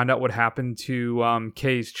when we find out what happened to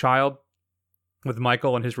Kay's child with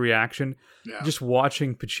Michael and his reaction. Yeah. Just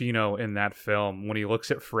watching Pacino in that film when he looks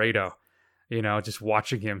at Fredo. Just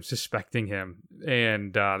watching him, suspecting him,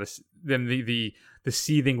 and then the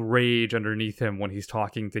seething rage underneath him when he's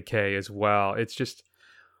talking to Kay as well. It's just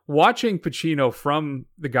watching Pacino from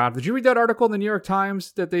The Godfather. Did you read that article in the New York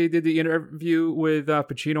Times that they did the interview with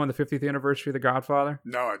Pacino on the 50th anniversary of The Godfather?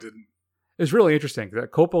 No, I didn't. It was really interesting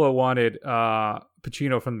that Coppola wanted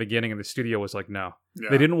Pacino from the beginning, and the studio was like, no. Yeah.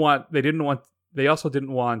 They also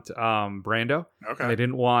didn't want Brando. Okay. And they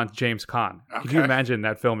didn't want James Caan. Okay. Could you imagine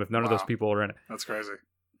that film if none of those people were in it? That's crazy.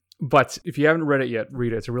 But if you haven't read it yet,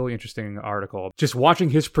 read it. It's a really interesting article. Just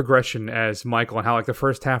watching his progression as Michael and how like the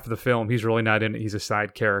first half of the film, he's really not in it. He's a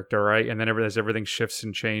side character, right? And then as everything shifts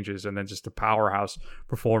and changes, and then just the powerhouse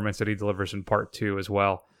performance that he delivers in part 2 as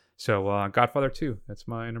well. So Godfather 2, that's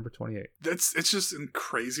my number 28. It's just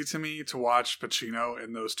crazy to me to watch Pacino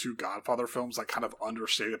in those 2 Godfather films, like kind of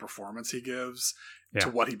understate the performance he gives to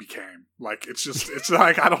what he became. Like it's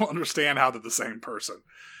like I don't understand how they're the same person.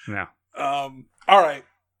 Yeah. All right.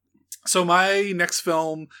 So my next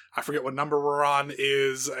film, I forget what number we're on,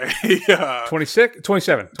 is a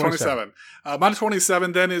 27. My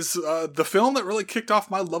 27 then is the film that really kicked off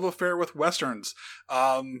my love affair with Westerns.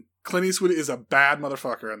 Clint Eastwood is a bad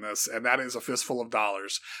motherfucker in this, and that is A Fistful of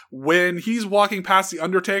Dollars. When he's walking past the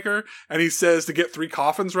Undertaker and he says to get 3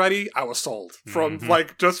 coffins ready, I was sold from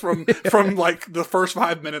from like the first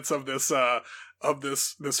 5 minutes of this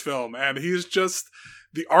film, and he's just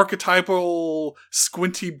the archetypal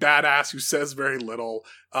squinty badass who says very little.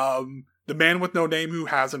 The man with no name who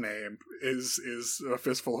has a name is A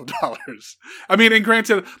Fistful of Dollars. I mean, and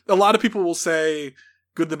granted, a lot of people will say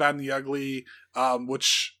Good, the Bad, and the Ugly,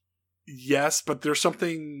 which, yes, but there's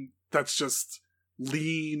something that's just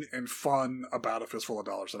lean and fun about A Fistful of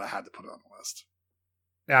Dollars that I had to put it on the list.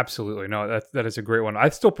 Absolutely. No, that is a great one. I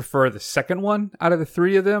still prefer the second one out of the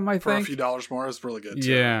 3 of them, I think. For a few dollars more is really good,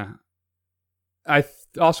 too. Yeah. I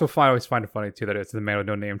also always find it funny, too, that it's the Man with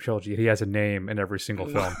No Name trilogy. He has a name in every single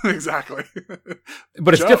film. Exactly.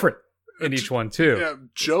 But it's different in each one, too. Yeah,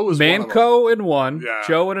 Joe is Manco in one, yeah.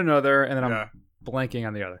 Joe in another, and then I'm blanking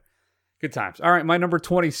on the other. Good times. All right, my number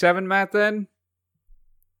 27, Matt, then.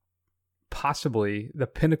 Possibly the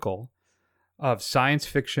pinnacle of science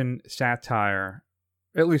fiction satire,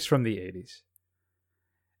 at least from the 80s.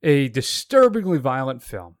 A disturbingly violent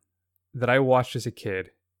film that I watched as a kid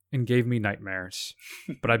and gave me nightmares,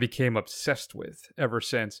 but I became obsessed with ever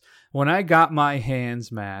since. When I got my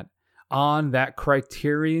hands, Matt, on that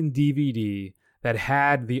Criterion DVD that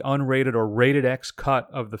had the unrated or rated X cut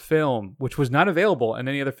of the film, which was not available in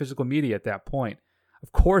any other physical media at that point.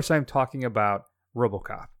 Of course, I'm talking about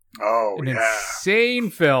RoboCop. Oh, An insane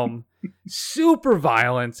film, super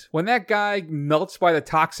violent. When that guy melts by the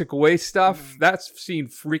toxic waste stuff, that scene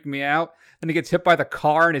freaked me out. Then he gets hit by the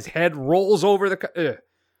car and his head rolls over the car.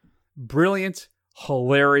 Brilliant,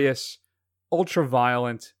 hilarious, ultra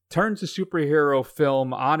violent, turns a superhero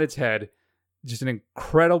film on its head. Just an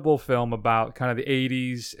incredible film about kind of the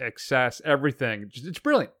 80s, excess, everything. It's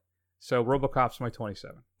brilliant. So RoboCop's my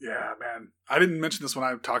 27. Yeah, man. I didn't mention this when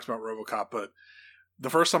I talked about RoboCop, but the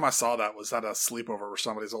first time I saw that was at a sleepover where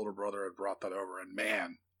somebody's older brother had brought that over, and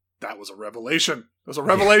man, that was a revelation. It was a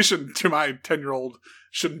revelation to my 10-year-old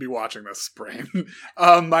shouldn't be watching this brain.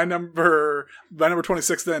 My number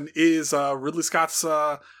 26 then is Ridley Scott's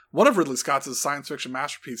one of Ridley Scott's science fiction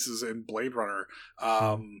masterpieces in Blade Runner.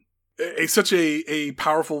 Such a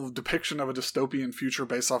powerful depiction of a dystopian future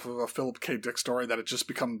based off of a Philip K. Dick story that it just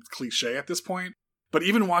becomes cliche at this point. But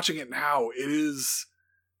even watching it now,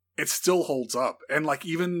 it still holds up. And like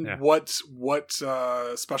even what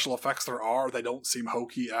special effects there are, they don't seem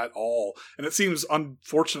hokey at all. And it seems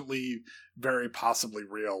unfortunately very possibly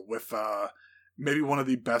real, with maybe one of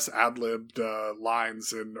the best ad-libbed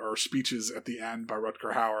lines or speeches at the end by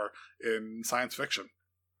Rutger Hauer in science fiction.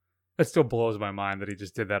 It still blows my mind that he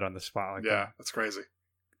just did that on the spot like that. That's crazy.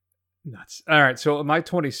 Nuts. All right, so my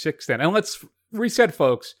 26 then. And let's reset,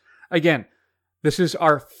 folks. Again, this is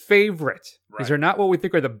our favorite. Right. These are not what we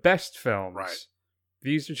think are the best films. Right.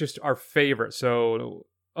 These are just our favorite. So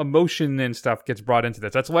emotion and stuff gets brought into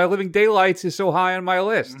this. That's why Living Daylights is so high on my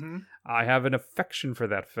list. Mm-hmm. I have an affection for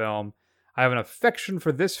that film. I have an affection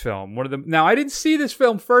for this film. Now, I didn't see this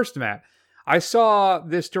film first, Matt. I saw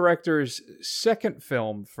this director's second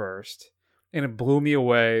film first, and it blew me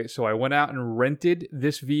away. So I went out and rented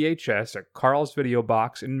this VHS at Carl's Video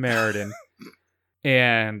Box in Meriden,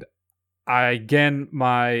 and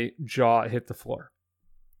my jaw hit the floor.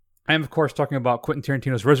 I am, of course, talking about Quentin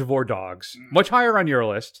Tarantino's Reservoir Dogs, much higher on your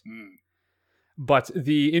list. But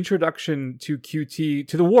the introduction to QT,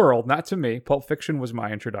 to the world, not to me. Pulp Fiction was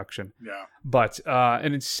my introduction. Yeah. But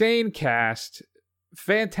an insane cast,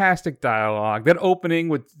 fantastic dialogue. That opening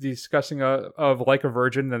with discussing of Like a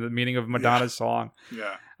Virgin and the meaning of Madonna's song.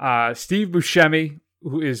 Yeah. Steve Buscemi,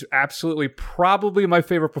 who is absolutely probably my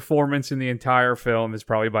favorite performance in the entire film, is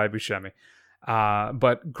probably by Buscemi.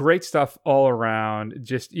 But great stuff all around.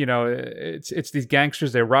 Just, it's these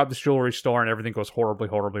gangsters. They rob this jewelry store and everything goes horribly,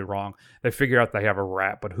 horribly wrong. They figure out they have a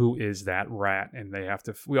rat, but who is that rat? And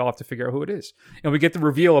we all have to figure out who it is. And we get the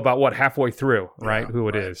reveal about halfway through, right? Who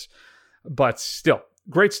it is. But still,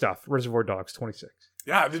 great stuff. Reservoir Dogs, 26.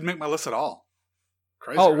 Yeah, it didn't make my list at all.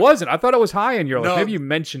 Crazy. Oh, it wasn't. I thought it was high in your list. No. Maybe you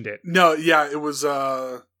mentioned it. No, yeah, it was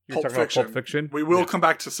You're Pulp talking Fiction. about Pulp Fiction? We will Yeah. come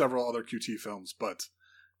back to several other QT films, but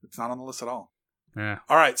it's not on the list at all. Yeah.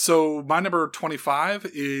 All right, so my number 25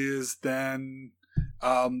 is then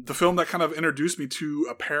the film that kind of introduced me to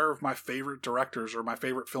a pair of my favorite directors or my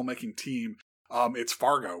favorite filmmaking team. It's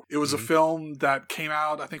Fargo. It was a film that came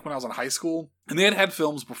out, I think, when I was in high school. And they had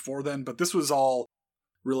films before then, but this was all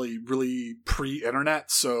really, really pre-internet.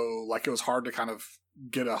 So, like, it was hard to kind of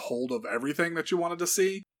get a hold of everything that you wanted to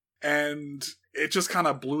see. And it just kind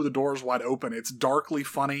of blew the doors wide open. It's darkly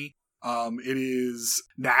funny. It is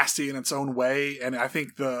nasty in its own way. And I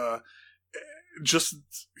think blowing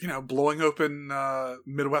open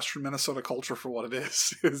Midwestern Minnesota culture for what it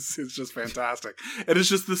is just fantastic. And it's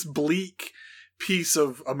just this bleak piece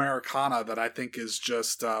of Americana that I think is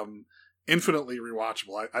just infinitely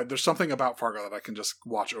rewatchable. There's something about Fargo that I can just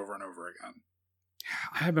watch over and over again.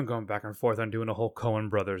 I have been going back and forth on doing a whole Coen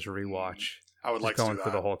Brothers rewatch. I would Just like to do going that.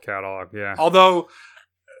 through the whole catalog, yeah. Although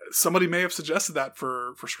somebody may have suggested that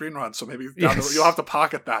for Screen Run, so maybe Yes. you'll have to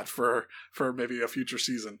pocket that for maybe a future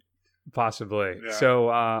season. Possibly. Yeah.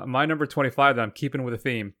 So my number 25 that I'm keeping with a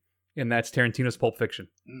theme, and that's Tarantino's Pulp Fiction.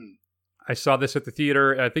 I saw this at the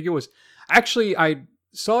theater. I think it was actually I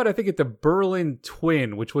saw it. I think at the Berlin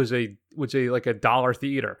Twin, which was a like a dollar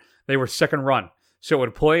theater. They were second run, so it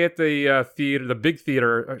would play at the theater, the big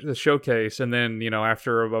theater, the showcase, and then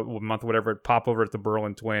after a month, or whatever, it pop over at the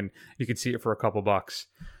Berlin Twin. You could see it for a couple bucks.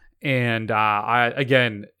 And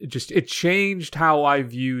it changed how I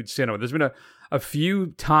viewed cinema. There's been a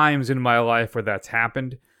few times in my life where that's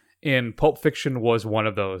happened, and Pulp Fiction was one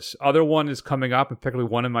of those. Other one is coming up, and particularly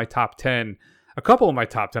one in my top 10. A couple of my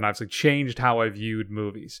top 10 obviously changed how I viewed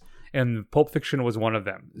movies, and Pulp Fiction was one of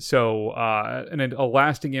them. So, and a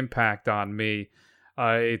lasting impact on me.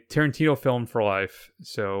 A Tarantino film for life.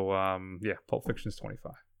 So, Pulp Fiction is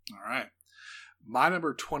 25. All right. My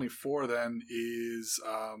number 24 then is,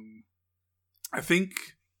 I think,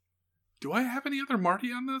 do I have any other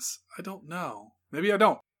Marty on this? I don't know. Maybe I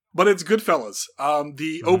don't. But it's Goodfellas.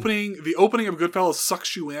 The opening of Goodfellas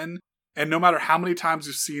sucks you in, and no matter how many times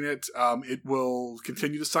you've seen it, it will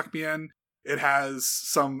continue to suck me in. It has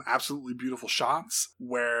some absolutely beautiful shots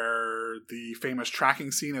where the famous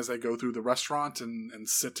tracking scene as they go through the restaurant and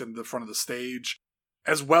sit in the front of the stage,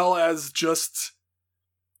 as well as just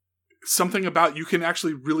something about you can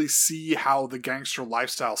actually really see how the gangster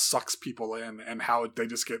lifestyle sucks people in and how they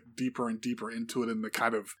just get deeper and deeper into it, and the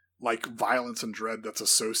kind of like violence and dread that's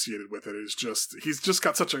associated with it is just, he's just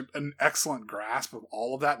got such an excellent grasp of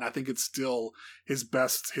all of that. And I think it's still his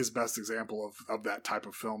best example of that type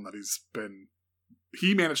of film that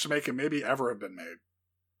he managed to make and maybe ever have been made.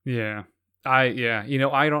 Yeah. I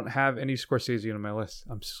don't have any Scorsese on my list.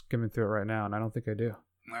 I'm skimming through it right now, and I don't think I do.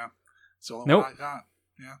 Yeah. So nope. I got.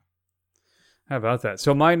 Yeah. How about that?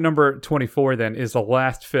 So my number 24 then is the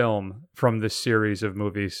last film from this series of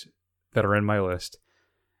movies that are in my list.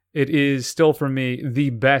 It is still, for me, the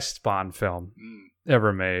best Bond film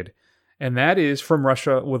ever made. And that is From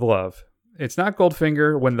Russia with Love. It's not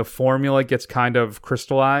Goldfinger when the formula gets kind of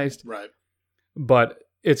crystallized. Right. But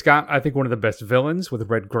it's got, I think, one of the best villains with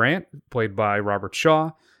Red Grant, played by Robert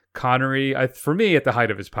Shaw. Connery, for me, at the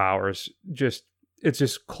height of his powers. It's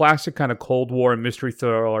just classic kind of Cold War and mystery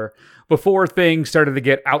thriller before things started to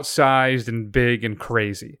get outsized and big and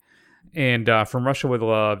crazy. And From Russia with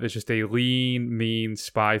Love is just a lean, mean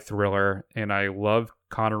spy thriller, and I love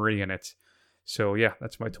Connery in it. So yeah,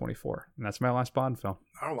 that's my 24, and that's my last Bond film.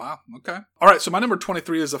 Oh wow, okay. All right, so my number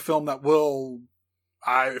 23 is a film that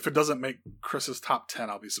if it doesn't make Chris's top 10,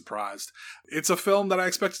 I'll be surprised. It's a film that I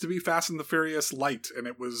expected to be Fast and the Furious light, and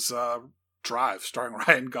it was Drive, starring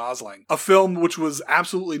Ryan Gosling. A film which was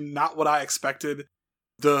absolutely not what I expected.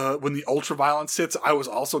 When the ultra-violence hits, I was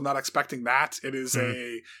also not expecting that. It is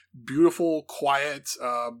a beautiful, quiet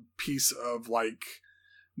piece of like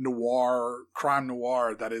crime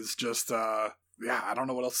noir that is just, I don't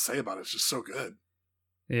know what else to say about it. It's just so good.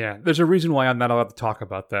 Yeah, there's a reason why I'm not allowed to talk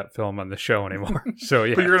about that film on the show anymore. So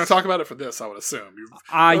yeah, but you're going to talk about it for this, I would assume.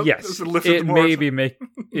 Yes, it may be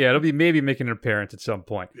it'll be maybe making an appearance at some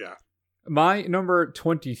point. Yeah. My number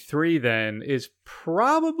 23 then is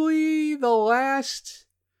probably the last.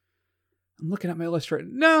 I'm looking at my list right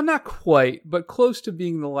now. No, not quite, but close to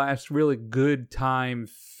being the last really good time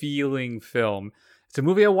feeling film. It's a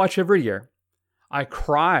movie I watch every year. I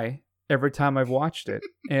cry every time I've watched it.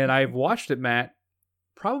 And I've watched it, Matt,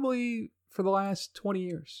 probably for the last 20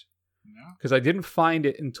 years. Because I didn't find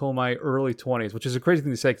it until my early 20s, which is a crazy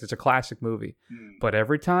thing to say because it's a classic movie. But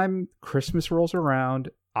every time Christmas rolls around,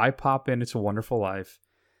 I pop in It's a Wonderful Life.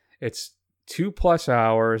 It's 2+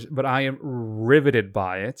 hours, but I am riveted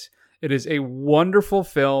by it. It is a wonderful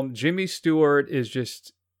film. Jimmy Stewart is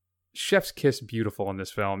just chef's kiss beautiful in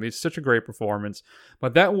this film. It's such a great performance.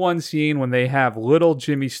 But that one scene when they have little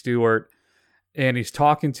Jimmy Stewart and he's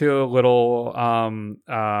talking to a little, I'm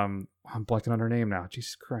blanking on her name now.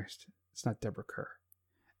 Jesus Christ. It's not Deborah Kerr.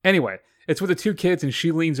 Anyway, it's with the two kids and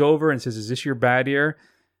she leans over and says, "Is this your bad ear?"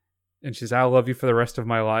 And she says, "I'll love you for the rest of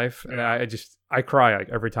my life." And I cry like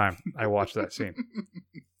every time I watch that scene.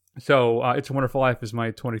 So It's a Wonderful Life is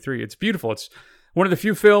my 23. It's beautiful. It's one of the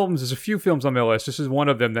few films, there's a few films on my list. This is one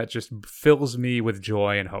of them that just fills me with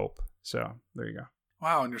joy and hope. So there you go.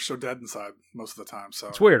 Wow, and you're so dead inside most of the time. So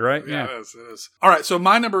it's weird, right? Yeah. It is. All right, so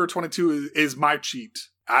my number 22 is my cheat.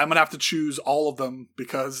 I'm going to have to choose all of them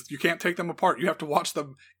because you can't take them apart. You have to watch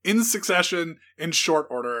them in succession in short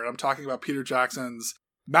order. And I'm talking about Peter Jackson's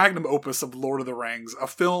magnum opus of Lord of the Rings, a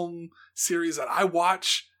film series that I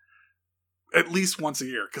watch at least once a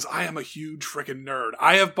year because I am a huge freaking nerd.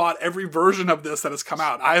 I have bought every version of this that has come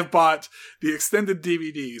out. I have bought the extended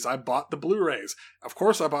DVDs. I bought the Blu-rays. Of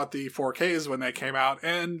course, I bought the 4Ks when they came out.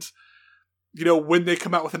 And, you know, when they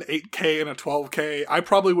come out with an 8K and a 12K, I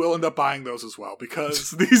probably will end up buying those as well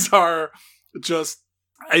because these are just,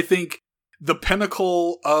 I think, the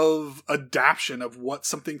pinnacle of adaptation of what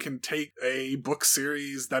something can take a book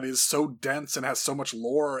series that is so dense and has so much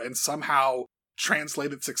lore and somehow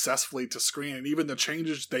translate it successfully to screen. And even the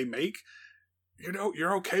changes they make, you know,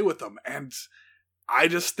 you're okay with them. And I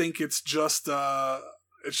just think it's just a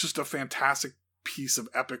fantastic piece of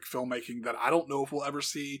epic filmmaking that I don't know if we'll ever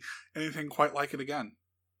see anything quite like it again.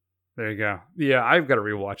 There you go. Yeah, I've got to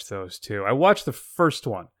rewatch those too. I watched the first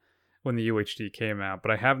one when the UHD came out, but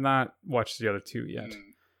I have not watched the other two yet.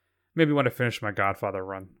 Maybe when I finish my Godfather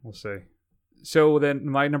run, we'll see. So then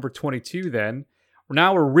my number 22 then,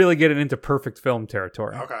 now we're really getting into perfect film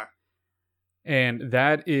territory. Okay. And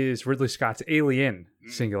that is Ridley Scott's Alien,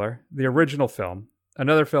 singular, the original film.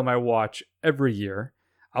 Another film I watch every year.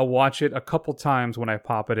 I'll watch it a couple times when I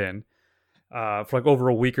pop it in. For like over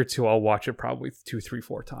a week or two, I'll watch it probably 2, 3,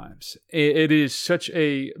 4 times. It is such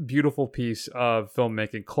a beautiful piece of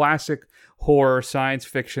filmmaking. Classic horror, science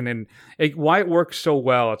fiction. And why it works so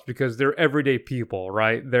well, it's because they're everyday people,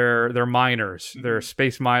 right? They're miners. They're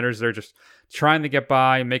space miners. They're just trying to get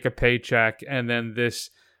by, make a paycheck, and then this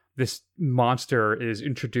monster is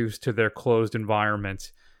introduced to their closed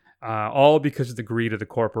environment, all because of the greed of the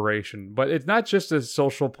corporation. But it's not just a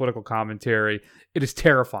social political commentary; it is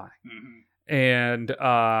terrifying and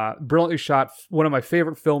brilliantly shot. One of my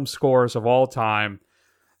favorite film scores of all time.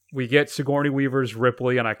 We get Sigourney Weaver's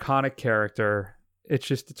Ripley, an iconic character.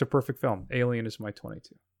 It's a perfect film. Alien is my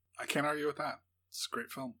 22. I can't argue with that. It's a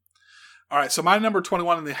great film. All right, so my number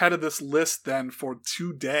 21 in the head of this list then for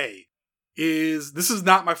today this is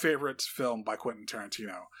not my favorite film by Quentin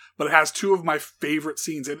Tarantino, but it has two of my favorite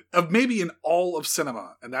scenes of maybe in all of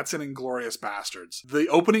cinema, and that's in Inglourious Bastards. The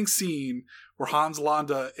opening scene where Hans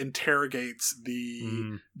Landa interrogates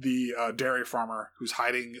the dairy farmer who's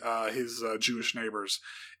hiding his Jewish neighbors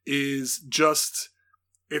is just,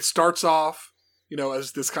 it starts off, you know,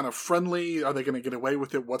 as this kind of friendly, are they going to get away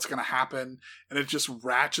with it? What's going to happen? And it just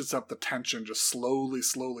ratchets up the tension just slowly.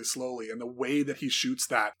 And the way that he shoots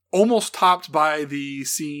that, almost topped by the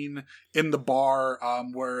scene in the bar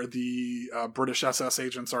where the British SS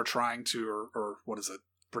agents are trying to, or what is it?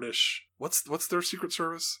 British, what's their secret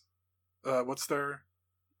service? What's their...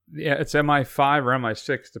 Yeah, it's MI5 or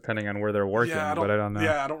MI6, depending on where they're working, but I don't know.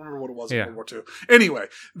 Yeah, I don't remember what it was in World War II. Anyway,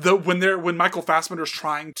 when Michael Fassbender's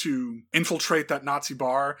trying to infiltrate that Nazi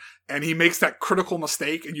bar, and he makes that critical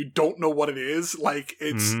mistake, and you don't know what it is, like,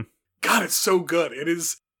 it's... God, it's so good. It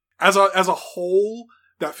is... As a whole,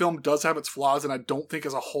 that film does have its flaws, and I don't think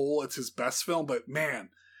as a whole it's his best film, but man,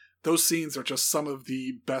 those scenes are just some of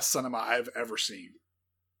the best cinema I've ever seen.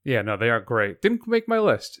 Yeah, no, they are great. Didn't make my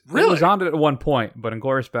list. Really? It was on it at one point, but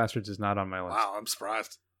Inglourious Bastards is not on my list. Wow, I'm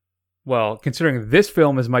surprised. Well, considering this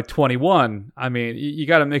film is my 21, I mean, you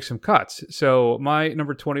got to make some cuts. So my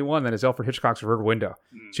number 21 then is Alfred Hitchcock's Rear Window.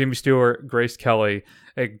 Jimmy Stewart, Grace Kelly,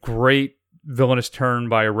 a great villainous turn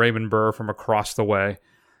by Raymond Burr from across the way.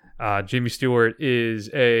 Jimmy Stewart is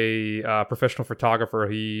a professional photographer.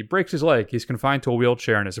 He breaks his leg. He's confined to a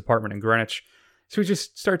wheelchair in his apartment in Greenwich. So he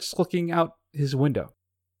just starts looking out his window.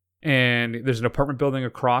 And there's an apartment building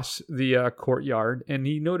across the courtyard, and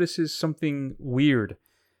he notices something weird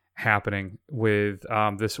happening with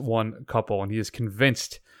this one couple, and he is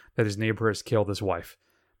convinced that his neighbor has killed his wife.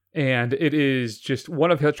 And it is just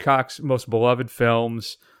one of Hitchcock's most beloved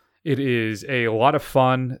films. It is a lot of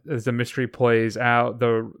fun as the mystery plays out.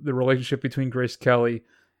 The relationship between Grace Kelly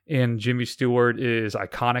and Jimmy Stewart is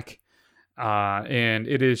iconic. And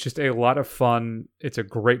it is just a lot of fun. It's a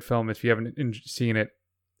great film. If you haven't seen it,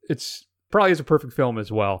 it's probably is a perfect film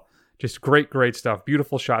as well. Just great stuff.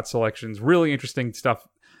 Beautiful shot selections. Really interesting stuff.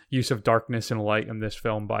 Use of darkness and light in this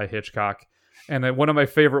film by Hitchcock. And one of my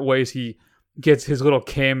favorite ways he gets his little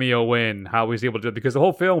cameo in, how he's able to do it, because the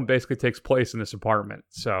whole film basically takes place in this apartment.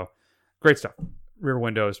 So great stuff. Rear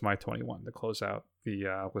Window is my 21 to close out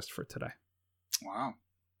the list for today. Wow.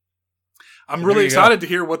 I'm really excited to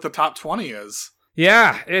hear what the top 20 is.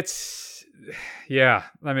 Yeah,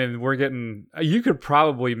 I mean, we're getting, you could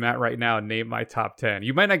probably, Matt, right now, name my top 10.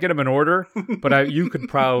 You might not get them in order, but you could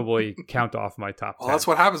probably count off my top 10. Well, that's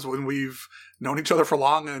what happens when we've known each other for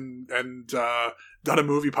long and done a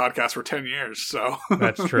movie podcast for 10 years. So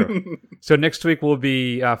that's true. So next week will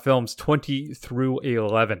be films 20 through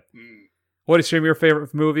 11. What are some of your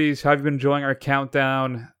favorite movies? How have you been enjoying our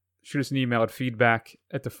countdown? Shoot us an email at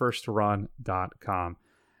feedback@thefirstrun.com.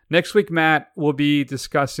 Next week, Matt, will be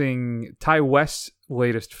discussing Ty West's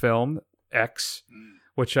latest film, X,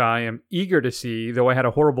 which I am eager to see, though I had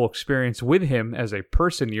a horrible experience with him as a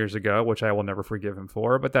person years ago, which I will never forgive him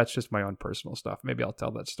for, but that's just my own personal stuff. Maybe I'll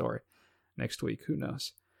tell that story next week. Who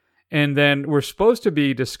knows? And then we're supposed to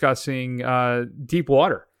be discussing Deep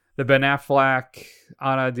Water, the Ben Affleck,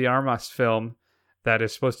 Ana de Armas film that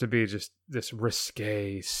is supposed to be just this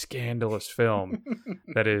risque, scandalous film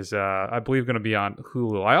that is, I believe, going to be on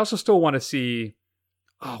Hulu. I also still want to see,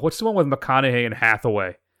 what's the one with McConaughey and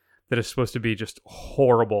Hathaway that is supposed to be just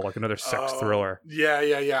horrible, like another sex thriller?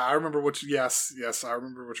 Yeah. I remember yes, I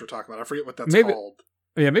remember what you're talking about. I forget what that's called.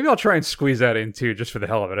 Yeah, maybe I'll try and squeeze that in too, just for the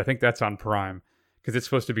hell of it. I think that's on Prime, because it's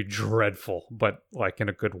supposed to be dreadful, but like in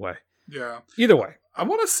a good way. Yeah. Either way. I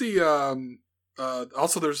want to see...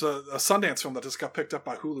 also, there's a Sundance film that just got picked up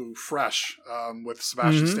by Hulu, Fresh, with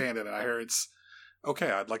Sebastian Stan in it. I hear it's okay.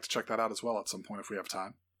 I'd like to check that out as well at some point if we have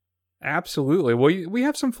time. Absolutely. Well, we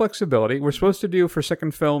have some flexibility. We're supposed to do for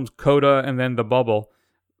second films Coda and then The Bubble,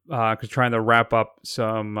 because trying to wrap up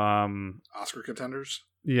some Oscar contenders.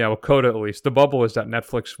 Yeah, well, Coda at least. The Bubble is that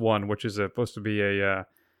Netflix one, which is supposed to be a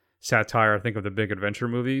satire, I think, of the big adventure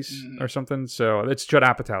movies or something. So it's Judd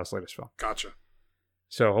Apatow's latest film. Gotcha.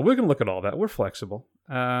 So we can look at all that. We're flexible.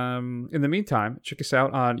 In the meantime, check us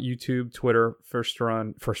out on YouTube, Twitter,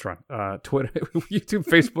 Twitter, YouTube,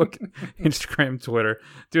 Facebook, Instagram, Twitter.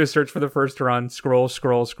 Do a search for The First Run. Scroll.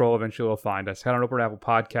 Eventually you'll find us. Head on over to Apple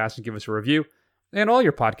Podcasts and give us a review. And all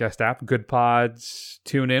your podcast app, Good Pods,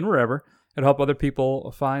 Tune In, wherever. It'll help other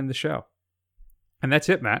people find the show. And that's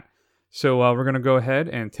it, Matt. So we're going to go ahead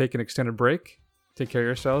and take an extended break. Take care of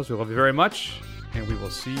yourselves. We love you very much. And we will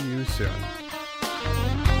see you soon.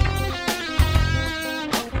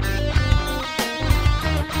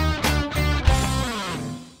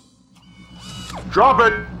 Drop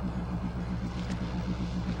it!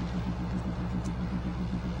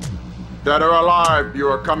 Dead or alive, you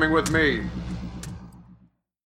are coming with me.